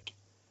going like,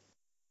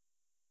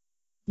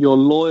 your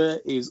lawyer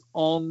is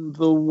on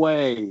the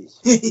way.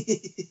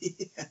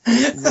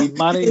 We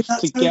managed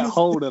to get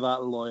hold of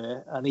that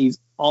lawyer, and he's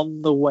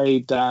on the way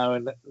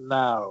down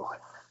now.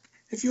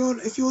 If you're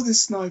the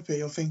sniper,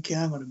 you're thinking,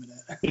 hang on a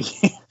minute.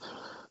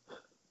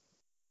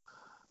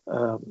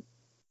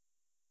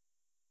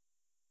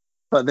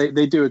 But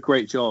they do a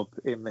great job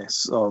in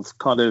this of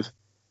kind of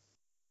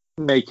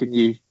making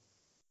you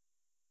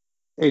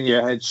in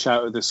your head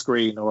shout at the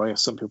screen, or I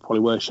guess some people probably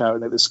were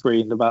shouting at the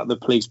screen about the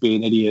police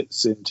being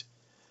idiots and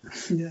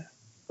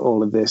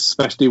all of this,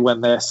 especially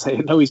when they're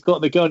saying, no, he's got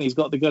the gun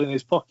in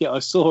his pocket, I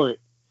saw it.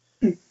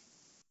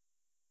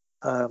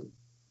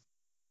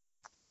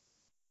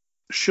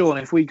 Sean,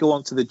 if we go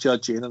on to the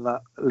judging and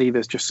that leaves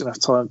us just enough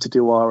time to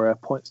do our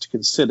points to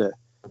consider,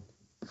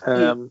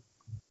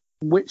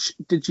 which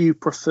did you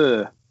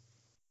prefer?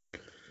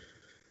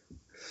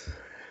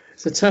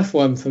 It's a tough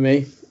one for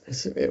me.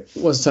 It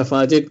was a tough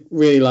one. I did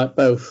really like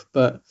both,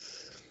 but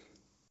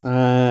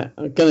I'm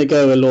going to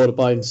go with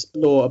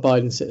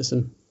law-abiding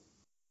citizen.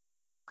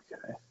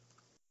 Okay.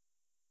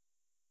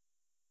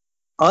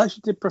 I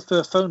actually did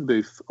prefer Phone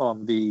Booth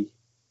on the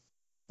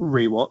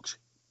rewatch.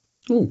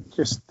 Ooh.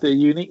 Just the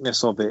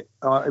uniqueness of it.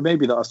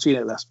 Maybe that I've seen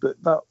it less, but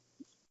that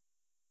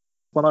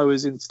when I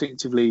was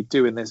instinctively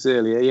doing this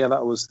earlier,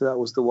 that was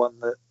the one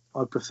that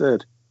I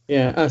preferred.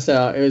 Yeah, I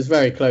said it was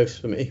very close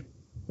for me.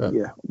 But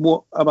yeah.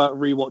 What about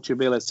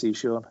rewatchability,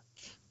 Sean?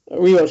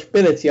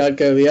 Rewatchability, I'd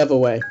go the other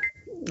way.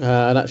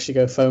 I'd actually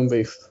go Phone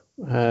Booth.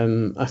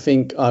 I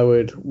think I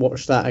would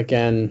watch that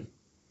again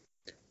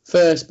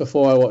first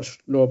before I watch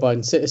Law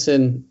Abiding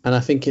Citizen, and I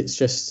think it's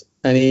just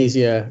an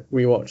easier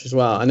rewatch as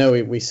well. I know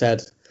we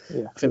said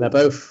I think they're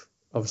both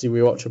obviously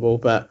rewatchable,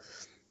 but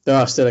there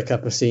are still a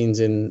couple of scenes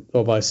in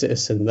Law Abiding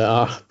Citizen that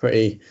are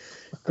pretty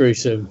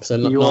gruesome. So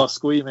you are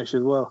squeamish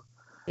as well.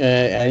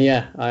 And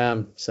yeah, I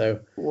am.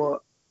 So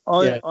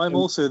I'm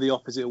also the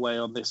opposite way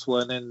on this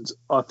one, and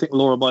I think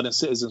Law Abiding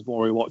Citizen is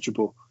more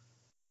rewatchable.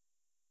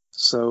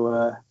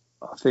 So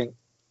I think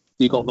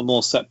you got the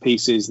more set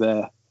pieces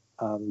there,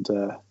 and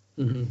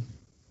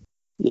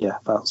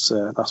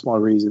that's my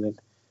reasoning.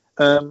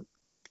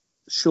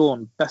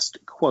 Sean, best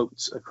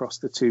quotes across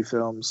the two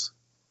films.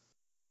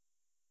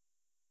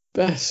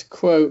 Best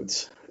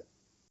quote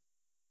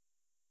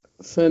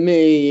for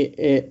me,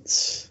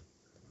 it's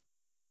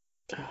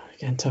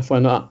again tough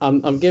one.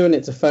 I'm giving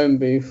it to Phone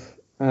Booth,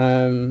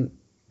 and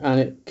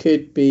it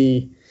could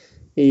be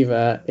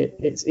either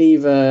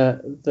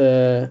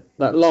that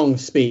long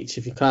speech,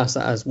 if you class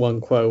that as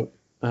one quote,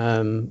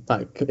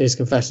 that is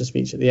confession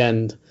speech at the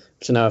end,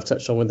 which I know I've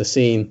touched on with the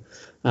scene,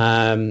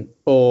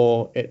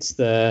 or it's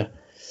the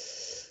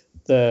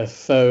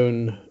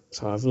phone.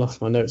 Sorry, I've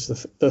lost my notes.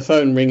 The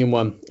phone ringing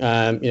one.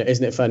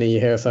 Isn't it funny? You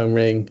hear a phone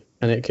ring,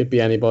 and it could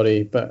be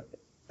anybody, but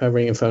a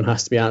ringing phone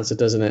has to be answered,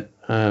 doesn't it?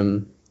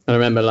 And I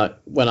remember, like,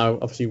 when I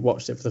obviously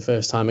watched it for the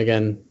first time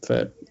again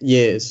for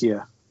years.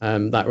 Yeah.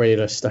 That really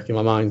just stuck in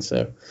my mind.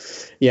 So,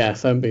 yeah,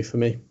 Phone Booth for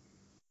me.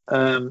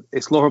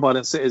 It's Law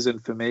Abiding Citizen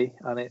for me,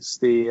 and it's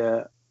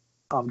the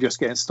I'm just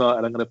getting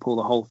started. I'm going to pull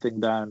the whole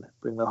thing down,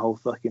 bring the whole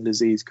fucking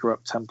disease,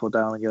 corrupt temple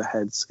down on your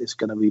heads. It's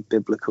going to be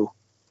biblical.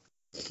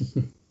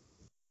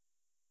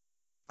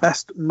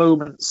 Best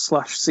moment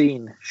 /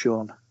 scene,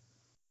 Sean.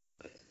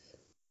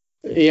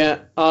 Yeah,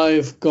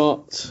 I've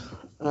got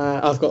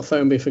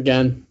phone booth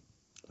again,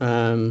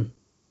 and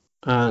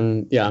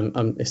yeah,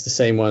 it's the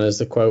same one as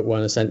the quote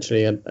one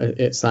essentially.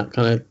 It's that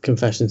kind of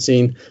confession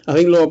scene. I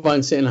think Laura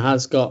Byrne Sitting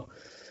has got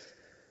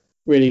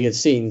really good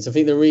scenes. I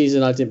think the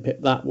reason I didn't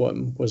pick that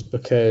one was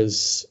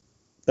because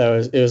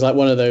it was like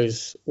one of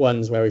those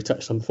ones where we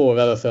touched on before with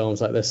other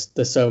films. Like there's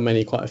so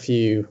many, quite a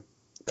few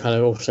kind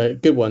of also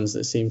good ones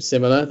that seem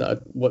similar.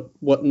 That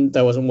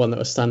there wasn't one that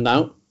was stand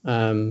out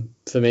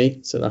for me,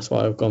 so that's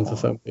why I've gone for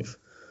phone booth.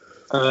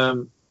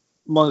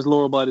 Mine's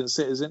Law Abiding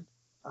Citizen,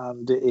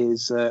 and it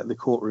is the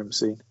courtroom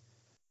scene.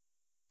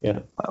 Yeah,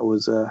 that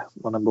was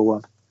my number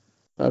one.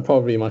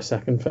 Probably my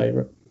second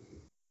favourite.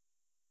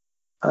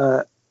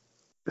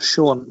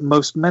 Sean,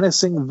 most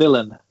menacing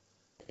villain.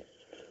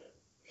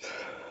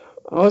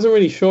 I wasn't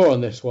really sure on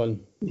this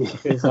one.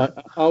 Because, like,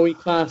 are we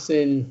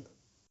classing,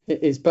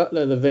 is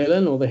Butler the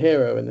villain or the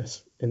hero in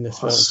this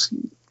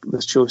film?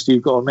 This choice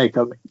you've got to make.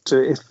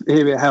 If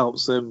it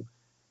helps,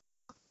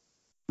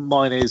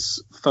 mine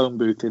is phone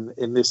booth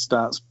in this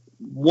stance.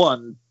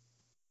 One,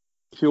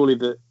 purely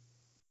that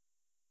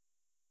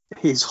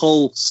his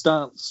whole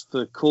stance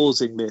for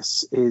causing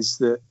this is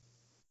that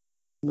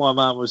my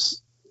man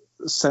was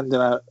sending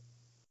out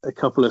a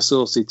couple of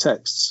saucy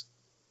texts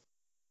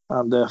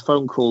and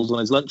phone calls on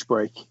his lunch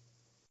break.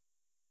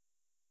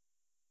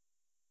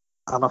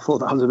 And I thought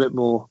that was a bit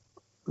more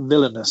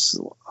villainous.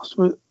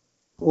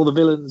 All the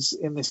villains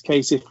in this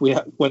case, if we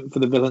went for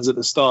the villains at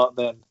the start,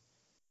 then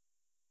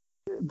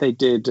they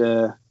did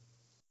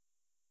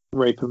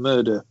rape and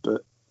murder,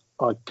 but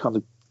I kind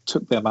of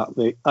took them out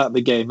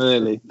the game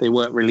early. They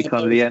weren't really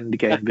kind of the end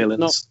game villains.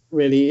 Not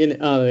really in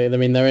it, are they? I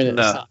mean, they're in it.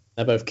 No.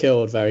 They're both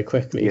killed very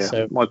quickly. Yeah,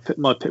 so my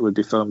pick would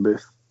be phone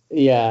booth.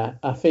 Yeah,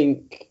 I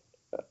think.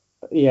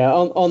 Yeah,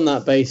 on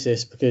that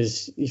basis,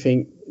 because you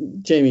think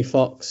Jamie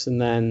Foxx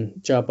and then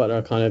Gerard Butler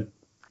are kind of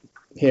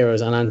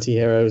heroes and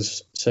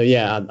anti-heroes. So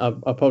yeah,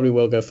 I probably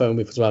will go phone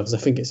booth as well, because I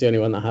think it's the only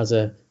one that has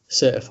a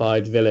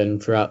certified villain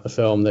throughout the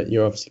film that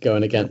you're obviously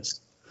going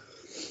against.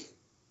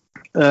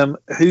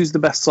 Who's the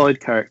best side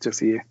character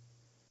for you?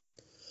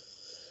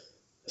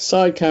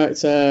 Side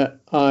character,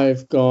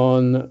 I've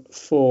gone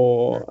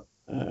for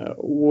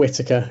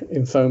Whitaker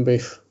in phone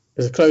booth.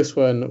 There's a close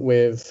one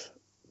with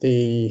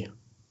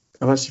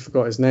I've actually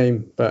forgot his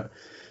name, but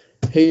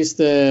he's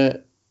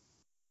the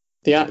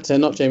actor,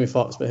 not Jamie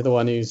Foxx, but the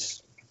one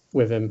who's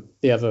with him,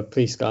 the other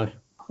police guy.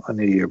 I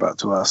knew you were about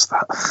to ask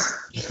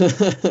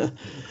that.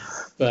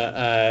 But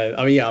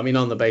I mean,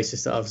 on the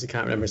basis that I obviously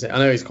can't remember his name. I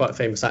know he's quite a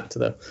famous actor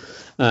though.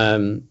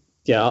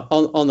 Yeah,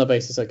 on the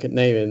basis I couldn't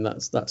name him,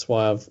 that's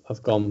why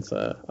I've gone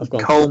for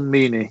Cole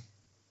Meany.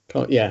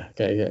 Yeah,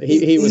 okay, yeah.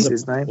 He was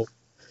his name.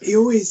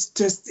 He's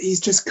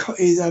just cut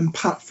his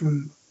Pat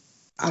from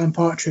Alan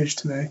Partridge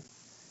to me.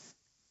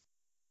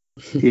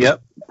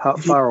 Yep, Pat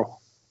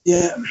Farrell.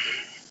 Yeah,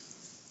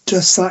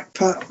 just like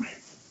Pat.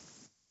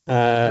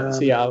 So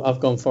yeah, I've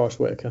gone Forrest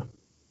Whitaker.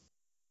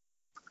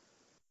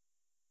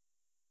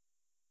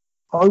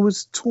 I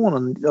was torn,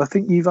 and I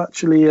think you've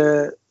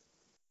actually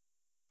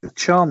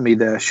charmed me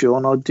there,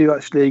 Sean. I do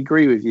actually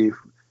agree with you,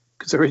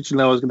 because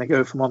originally I was going to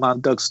go for my man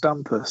Doug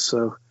Stamper.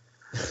 So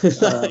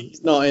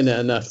he's not in it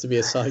enough to be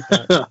a side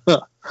character.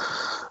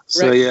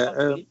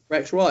 So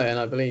Rex Ryan,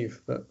 I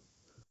believe. But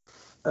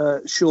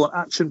Sean,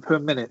 action per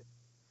minute.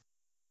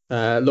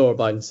 Laura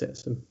Biden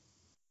Citizen.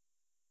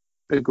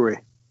 Agree.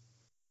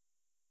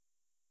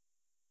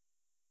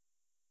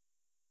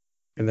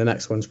 And the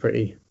next one's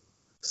pretty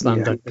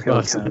slam dunk.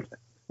 Yeah,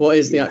 what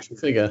is the actual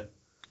figure?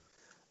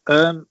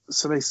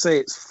 So they say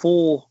it's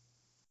four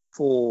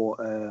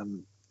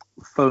phone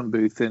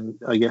booth, and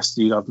I guess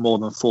you have more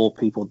than 4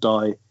 people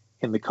die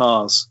in the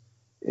cars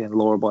in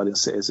Law Abiding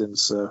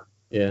Citizens. So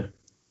yeah.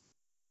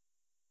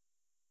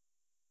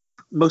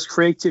 Most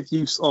creative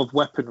use of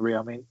weaponry.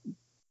 I mean,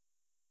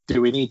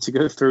 do we need to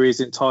go through his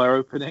entire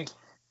opening?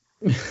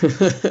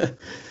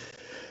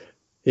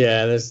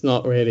 Yeah, there's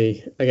not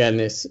really. Again,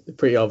 it's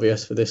pretty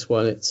obvious for this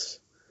one. It's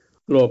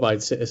law-abiding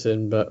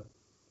citizen, but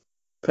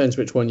depends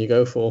which one you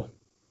go for.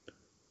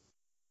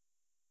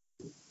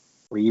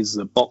 He uses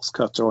a box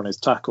cutter on his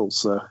tackles,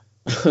 so.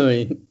 I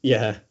mean,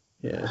 yeah.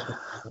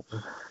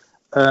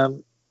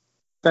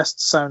 Best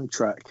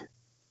soundtrack.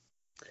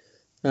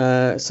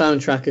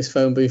 Soundtrack is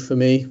phone booth for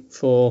me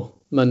for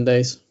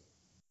Mondays.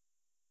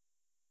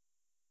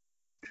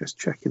 Just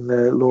checking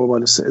the Law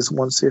Abiding Citizen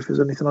one, see if there's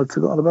anything I've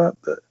forgotten about,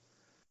 but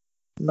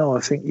no,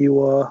 I think you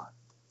are.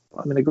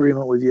 I'm in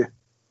agreement with you.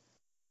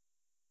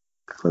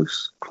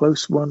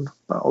 Close one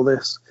battle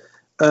this.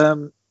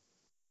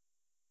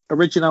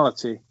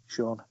 Originality,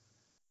 Sean.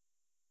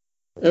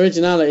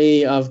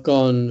 Originality, I've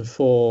gone.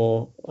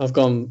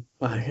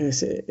 I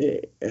guess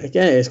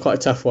again, it's quite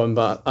a tough one,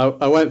 but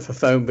I went for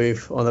phone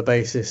booth on the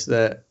basis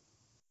that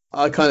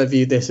I kind of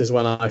viewed this as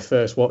when I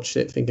first watched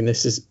it, thinking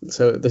this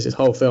is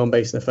whole film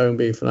based in a phone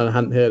booth, and I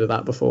hadn't heard of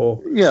that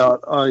before. Yeah,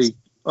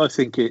 I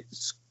think it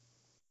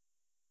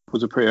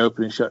was a pretty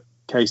opening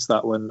case,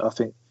 that one. I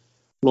think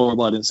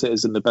Law-abiding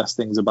citizen, the best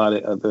things about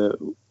it are the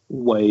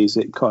ways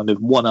it kind of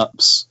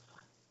one-ups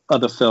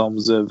other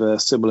films of a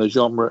similar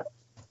genre,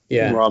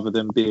 rather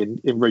than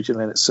being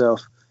original in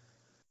itself.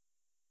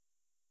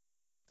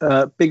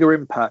 Bigger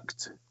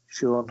impact,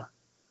 Sean.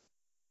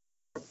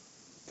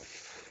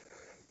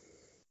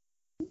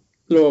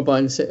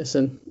 Law-abiding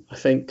citizen, I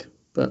think,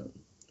 but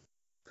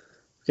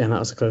again, that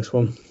was a close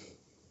one.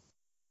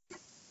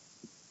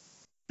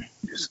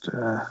 Just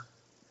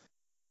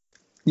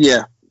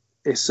yeah,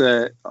 it's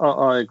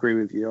I agree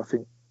with you. I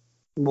think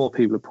more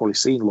people have probably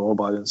seen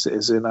Law-abiding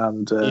citizen,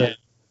 and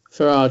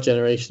for our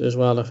generation as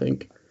well, I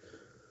think.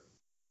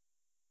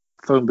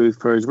 Phone Booth,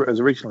 for as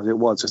original as it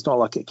was, it's not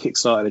like it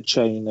kickstarted a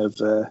chain of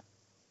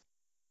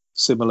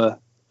similar.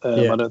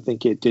 I don't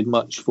think it did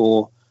much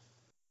for.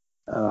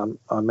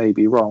 I may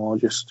be wrong. I'll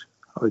just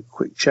have a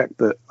quick check,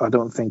 but I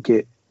don't think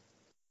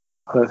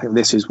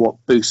this is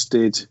what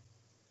boosted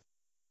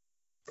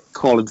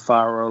Colin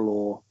Farrell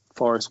or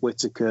Forrest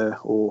Whitaker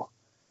or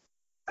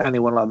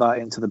anyone like that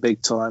into the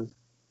big time.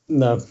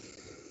 No.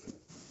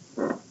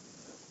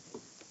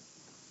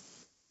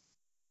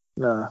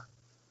 Well,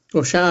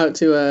 shout out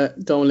to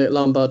Dominic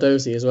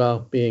Lombardozzi as well,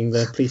 being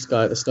the police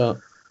guy at the start.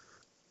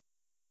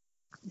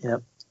 Yeah.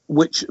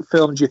 Which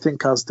film do you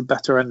think has the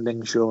better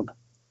ending, Sean?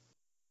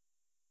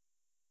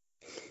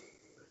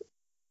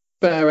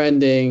 Better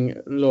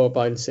ending,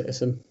 Law-abiding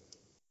citizen.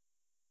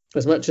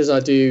 As much as I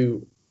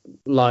do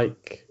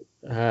like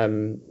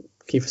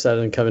Kiefer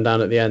Sutherland coming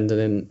down at the end,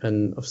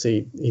 and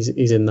obviously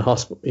he's in the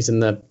hospital, he's in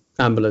the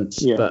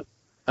ambulance. Yeah. But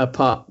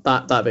apart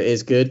that bit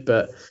is good,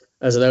 but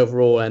as an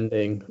overall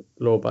ending,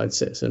 Law-abiding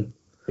citizen.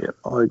 Yeah,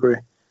 I agree.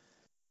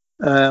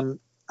 And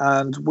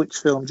which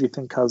film do you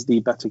think has the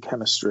better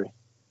chemistry?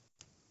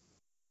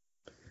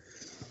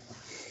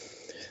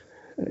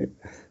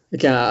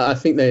 Again, I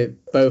think they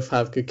both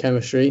have good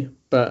chemistry,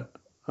 but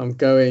I'm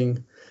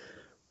going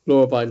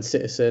Law-abiding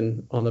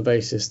citizen on the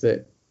basis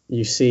that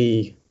you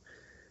see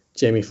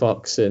Jamie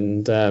Foxx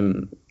and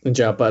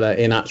Gerard Butler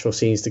in actual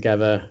scenes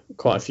together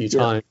quite a few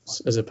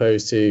times, as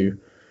opposed to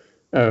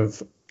Colin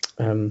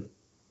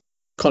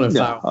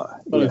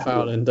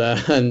Farrell and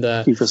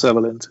Kiefer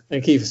Sutherland.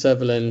 And Kiefer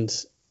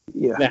Sutherland,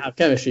 yeah, they have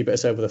chemistry, but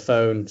it's over the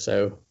phone.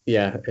 So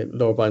yeah,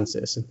 Law-abiding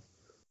citizen.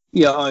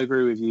 Yeah, I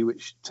agree with you,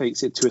 which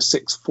takes it to a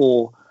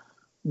 6-4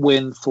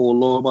 win for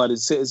Law-abiding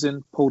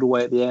citizen, pulled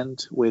away at the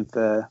end with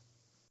the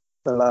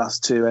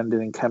last two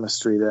ending in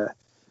chemistry there.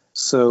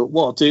 So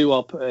what I'll do,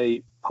 I'll put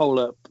a poll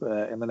up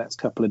in the next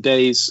couple of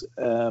days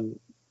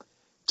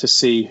to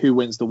see who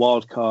wins the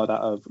wild card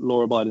out of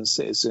Law-abiding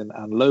citizen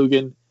and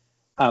Logan,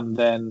 and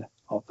then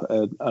I'll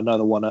put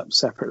another one up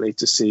separately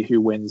to see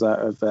who wins out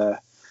of the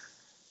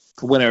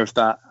winner of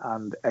that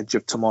and Edge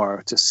of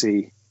Tomorrow, to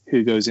see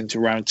who goes into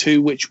round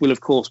two, which will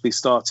of course be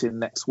starting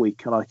next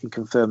week, and I can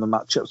confirm the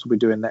matchups we'll be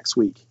doing next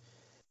week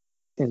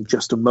in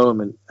just a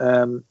moment.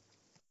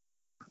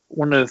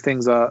 One of the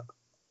things I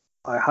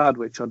had,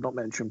 which I'd not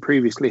mentioned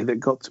previously, that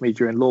got to me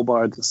during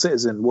Law-abiding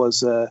citizen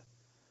was the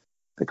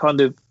kind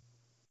of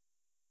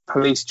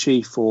police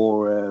chief,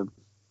 or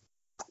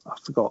I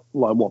forgot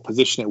like what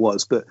position it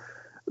was, but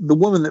the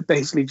woman that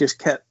basically just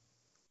kept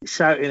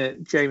shouting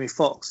at Jamie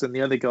Foxx and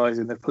the other guys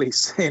in the police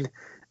saying,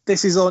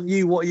 "This is on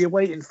you, what are you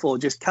waiting for?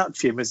 Just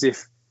catch him," as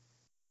if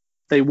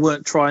they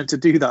weren't trying to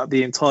do that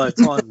the entire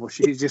time. Well,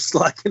 she's just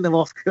slacking them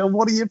off, going,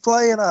 "What are you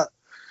playing at?"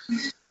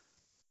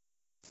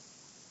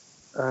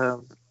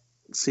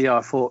 So yeah,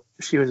 I thought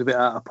she was a bit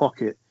out of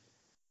pocket.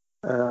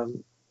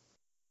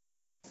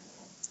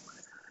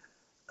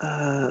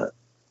 All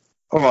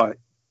right,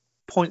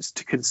 points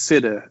to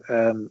consider.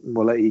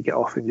 We'll let you get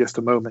off in just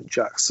a moment,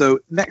 Jack. So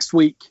next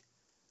week,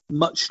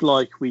 much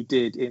like we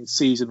did in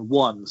season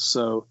 1,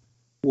 so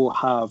we'll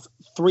have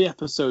 3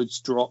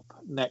 episodes drop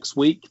next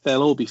week.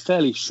 They'll all be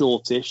fairly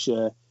shortish,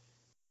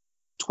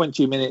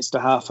 20 minutes to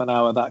half an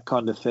hour, that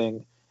kind of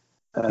thing,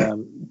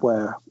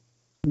 where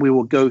we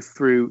will go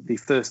through the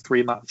first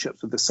 3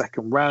 matchups of the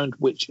second round,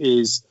 which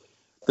is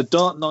The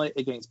Dark Knight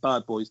against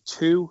Bad Boys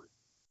 2,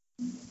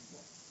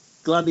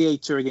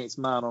 Gladiator against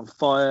Man on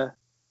Fire,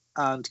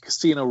 and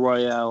Casino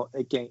Royale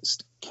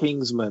against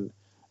Kingsman.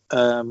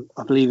 I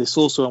believe it's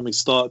also when we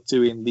start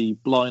doing the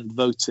blind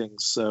voting,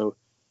 so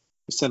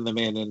send them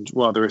in, and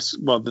rather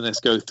than us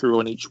go through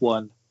on each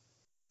one,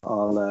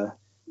 I'll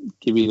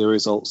give you the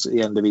results at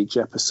the end of each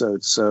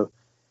episode. So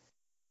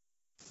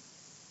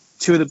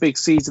 2 of the big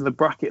seeds in the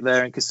bracket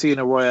there in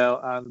Casino Royale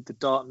and The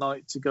Dark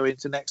Knight to go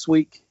into next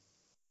week.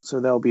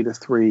 So they'll be the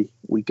 3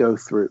 we go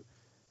through.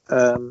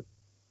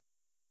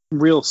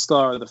 Real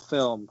star of the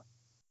film.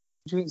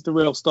 Who do you think is the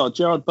real star,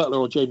 Gerard Butler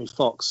or Jamie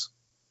Foxx?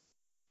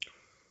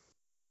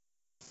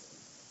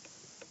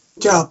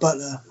 Gerard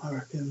Butler, I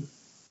reckon.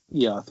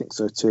 Yeah, I think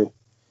so too.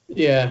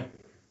 Yeah.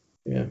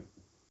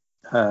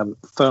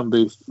 Phone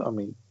booth, I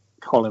mean,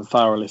 Colin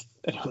Farrell. If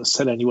anyone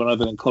said anyone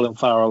other than Colin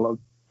Farrell, I'm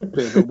a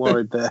bit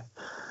worried there.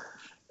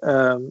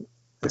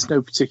 There's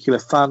no particular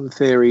fan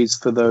theories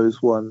for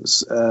those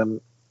ones.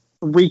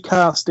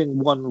 Recasting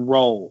one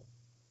role.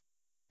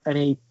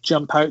 Any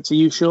jump out to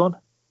you, Sean?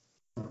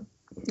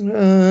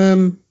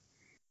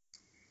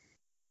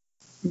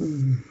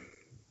 No,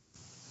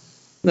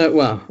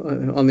 well,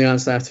 on the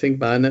answer I have to think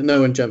about it.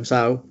 No one jumps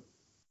out,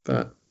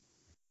 but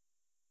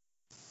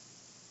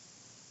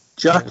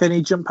Jack,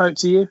 any jump out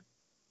to you?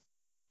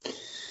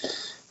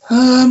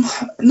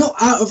 Not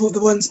out of all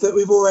the ones that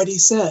we've already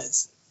said.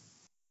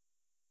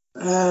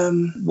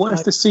 What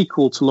if the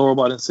sequel to Law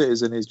Abiding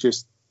Citizen is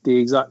just the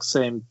exact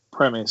same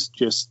premise,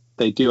 just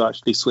they do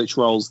actually switch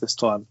roles this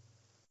time?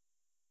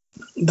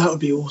 That would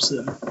be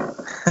awesome.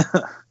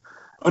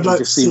 I'd like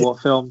to see what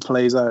film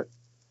plays out.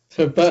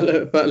 So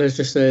Butler's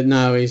just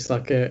now he's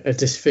like a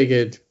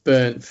disfigured,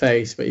 burnt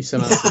face, but he's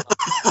somehow.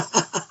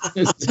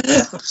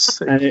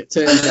 And it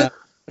turns out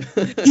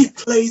he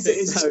plays it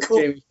as his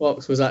Jamie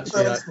Foxx was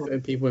actually like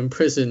putting people in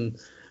prison,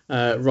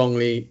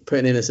 wrongly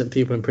putting innocent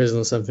people in prison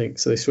or something.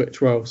 So they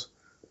switch roles.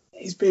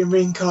 He's being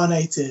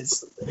reincarnated.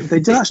 They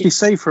did actually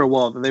say for a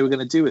while that they were going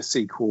to do a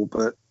sequel,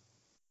 but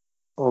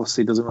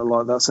obviously doesn't look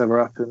like that's ever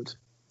happened.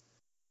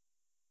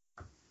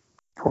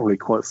 Probably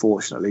quite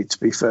fortunately, to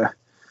be fair.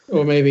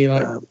 Or maybe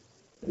like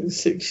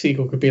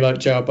sequel could be like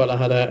Jared Butler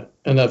had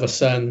another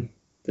son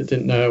that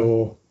didn't know,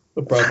 or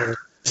a brother.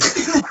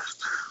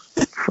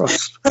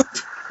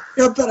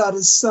 Jared Butler had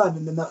his son,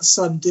 and then that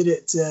son did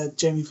it to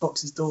Jamie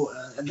Foxx's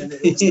daughter, and then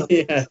it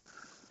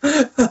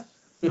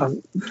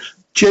was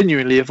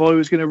genuinely, if I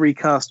was going to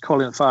recast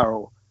Colin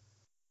Farrell,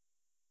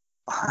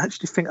 I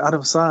actually think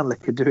Adam Sandler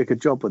could do a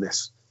good job with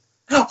this.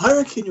 I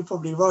reckon you're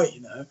probably right.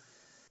 You know,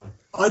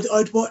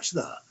 I'd watch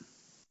that.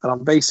 And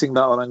I'm basing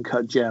that on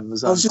Uncut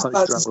Gems. I was just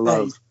about to say.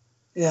 Love.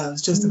 Yeah, I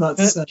was just about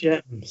to say.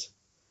 Gems.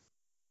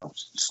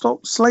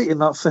 Stop slating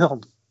that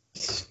film.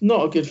 It's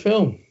not a good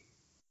film.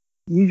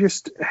 You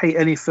just hate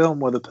any film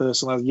where the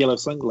person has yellow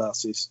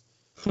sunglasses.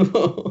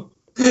 That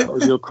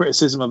was your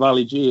criticism of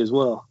Ali G as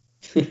well.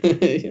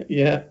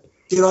 Yeah.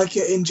 Do you like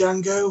it in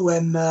Django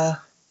when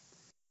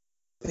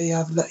they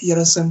have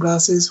yellow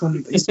sunglasses?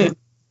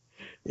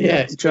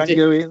 Yeah,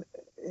 Django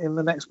in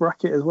the next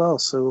bracket as well,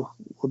 so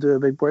we'll do a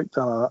big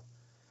breakdown of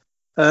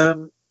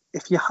that.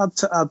 If you had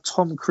to add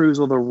Tom Cruise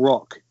or The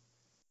Rock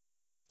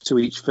to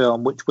each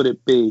film, which would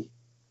it be?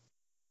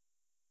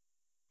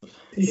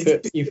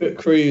 You put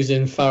Cruise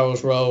in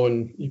Farrell's role,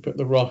 and you put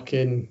The Rock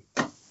in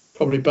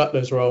probably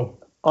Butler's role.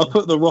 I'll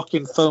put The Rock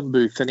in Phone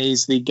Booth, and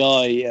he's the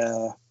guy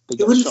that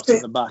got shot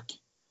in the back.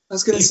 I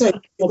was going to say,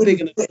 how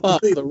big enough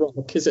part for The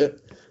Rock, is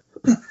it?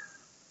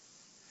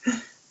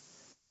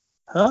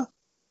 Huh?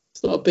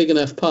 It's not a big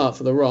enough part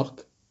for The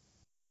Rock.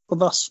 Well,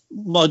 that's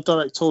my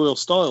directorial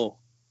style.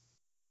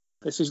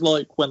 This is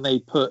like when they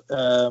put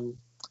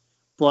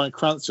Bryan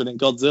Cranston in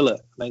Godzilla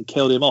and then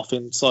killed him off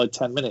inside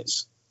 10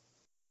 minutes.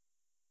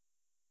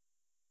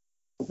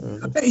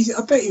 I bet he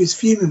was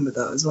fuming with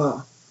that as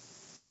well.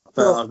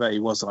 I bet he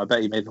wasn't. I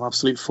bet he made an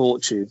absolute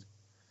fortune.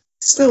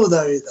 Still,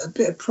 though, a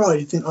bit of pride.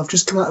 You think, I've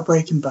just come out of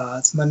Breaking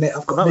Bad. And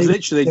I've got that was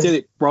literally, they did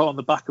it right on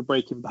the back of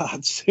Breaking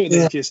Bad. So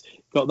they just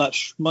got that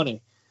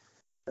money.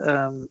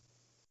 And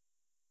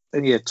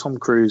yeah, Tom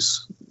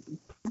Cruise,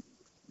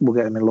 we'll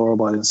get him in Law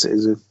Abiding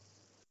Citizen.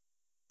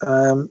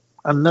 And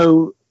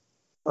no,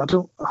 I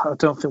don't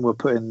think we're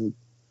putting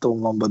Don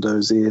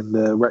Lombardozzi in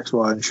the Rex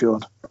Ryan,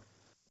 Sean.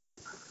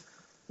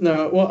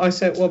 No, what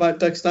about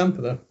Doug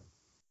Stamper though?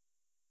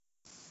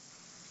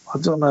 I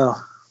don't know.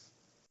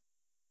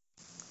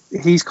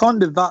 He's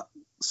kind of that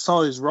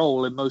size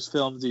role in most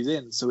films he's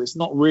in, so it's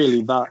not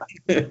really that.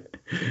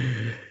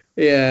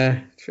 Yeah,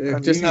 true.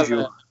 Unusual. Just have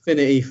an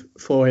affinity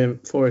for him,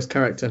 for his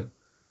character.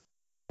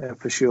 Yeah,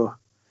 for sure.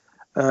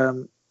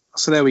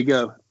 So there we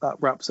go. That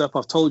wraps up.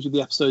 I've told you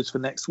the episodes for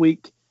next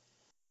week.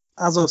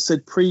 As I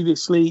said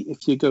previously,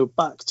 if you go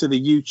back to the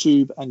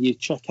YouTube and you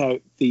check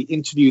out the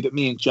interview that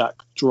me and Jack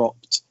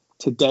dropped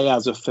today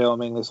as of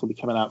filming, this will be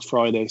coming out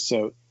Friday,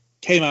 so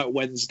came out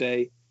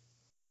Wednesday.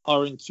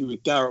 Our interview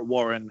with Garrett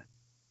Warren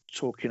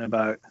talking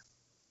about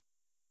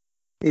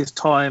his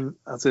time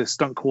as a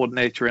stunt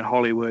coordinator in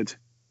Hollywood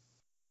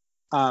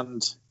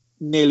and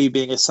nearly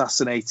being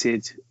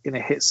assassinated in a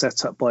hit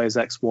set up by his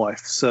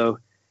ex-wife. So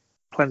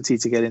plenty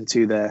to get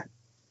into there.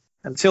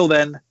 Until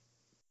then,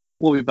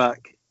 we'll be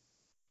back.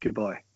 Goodbye.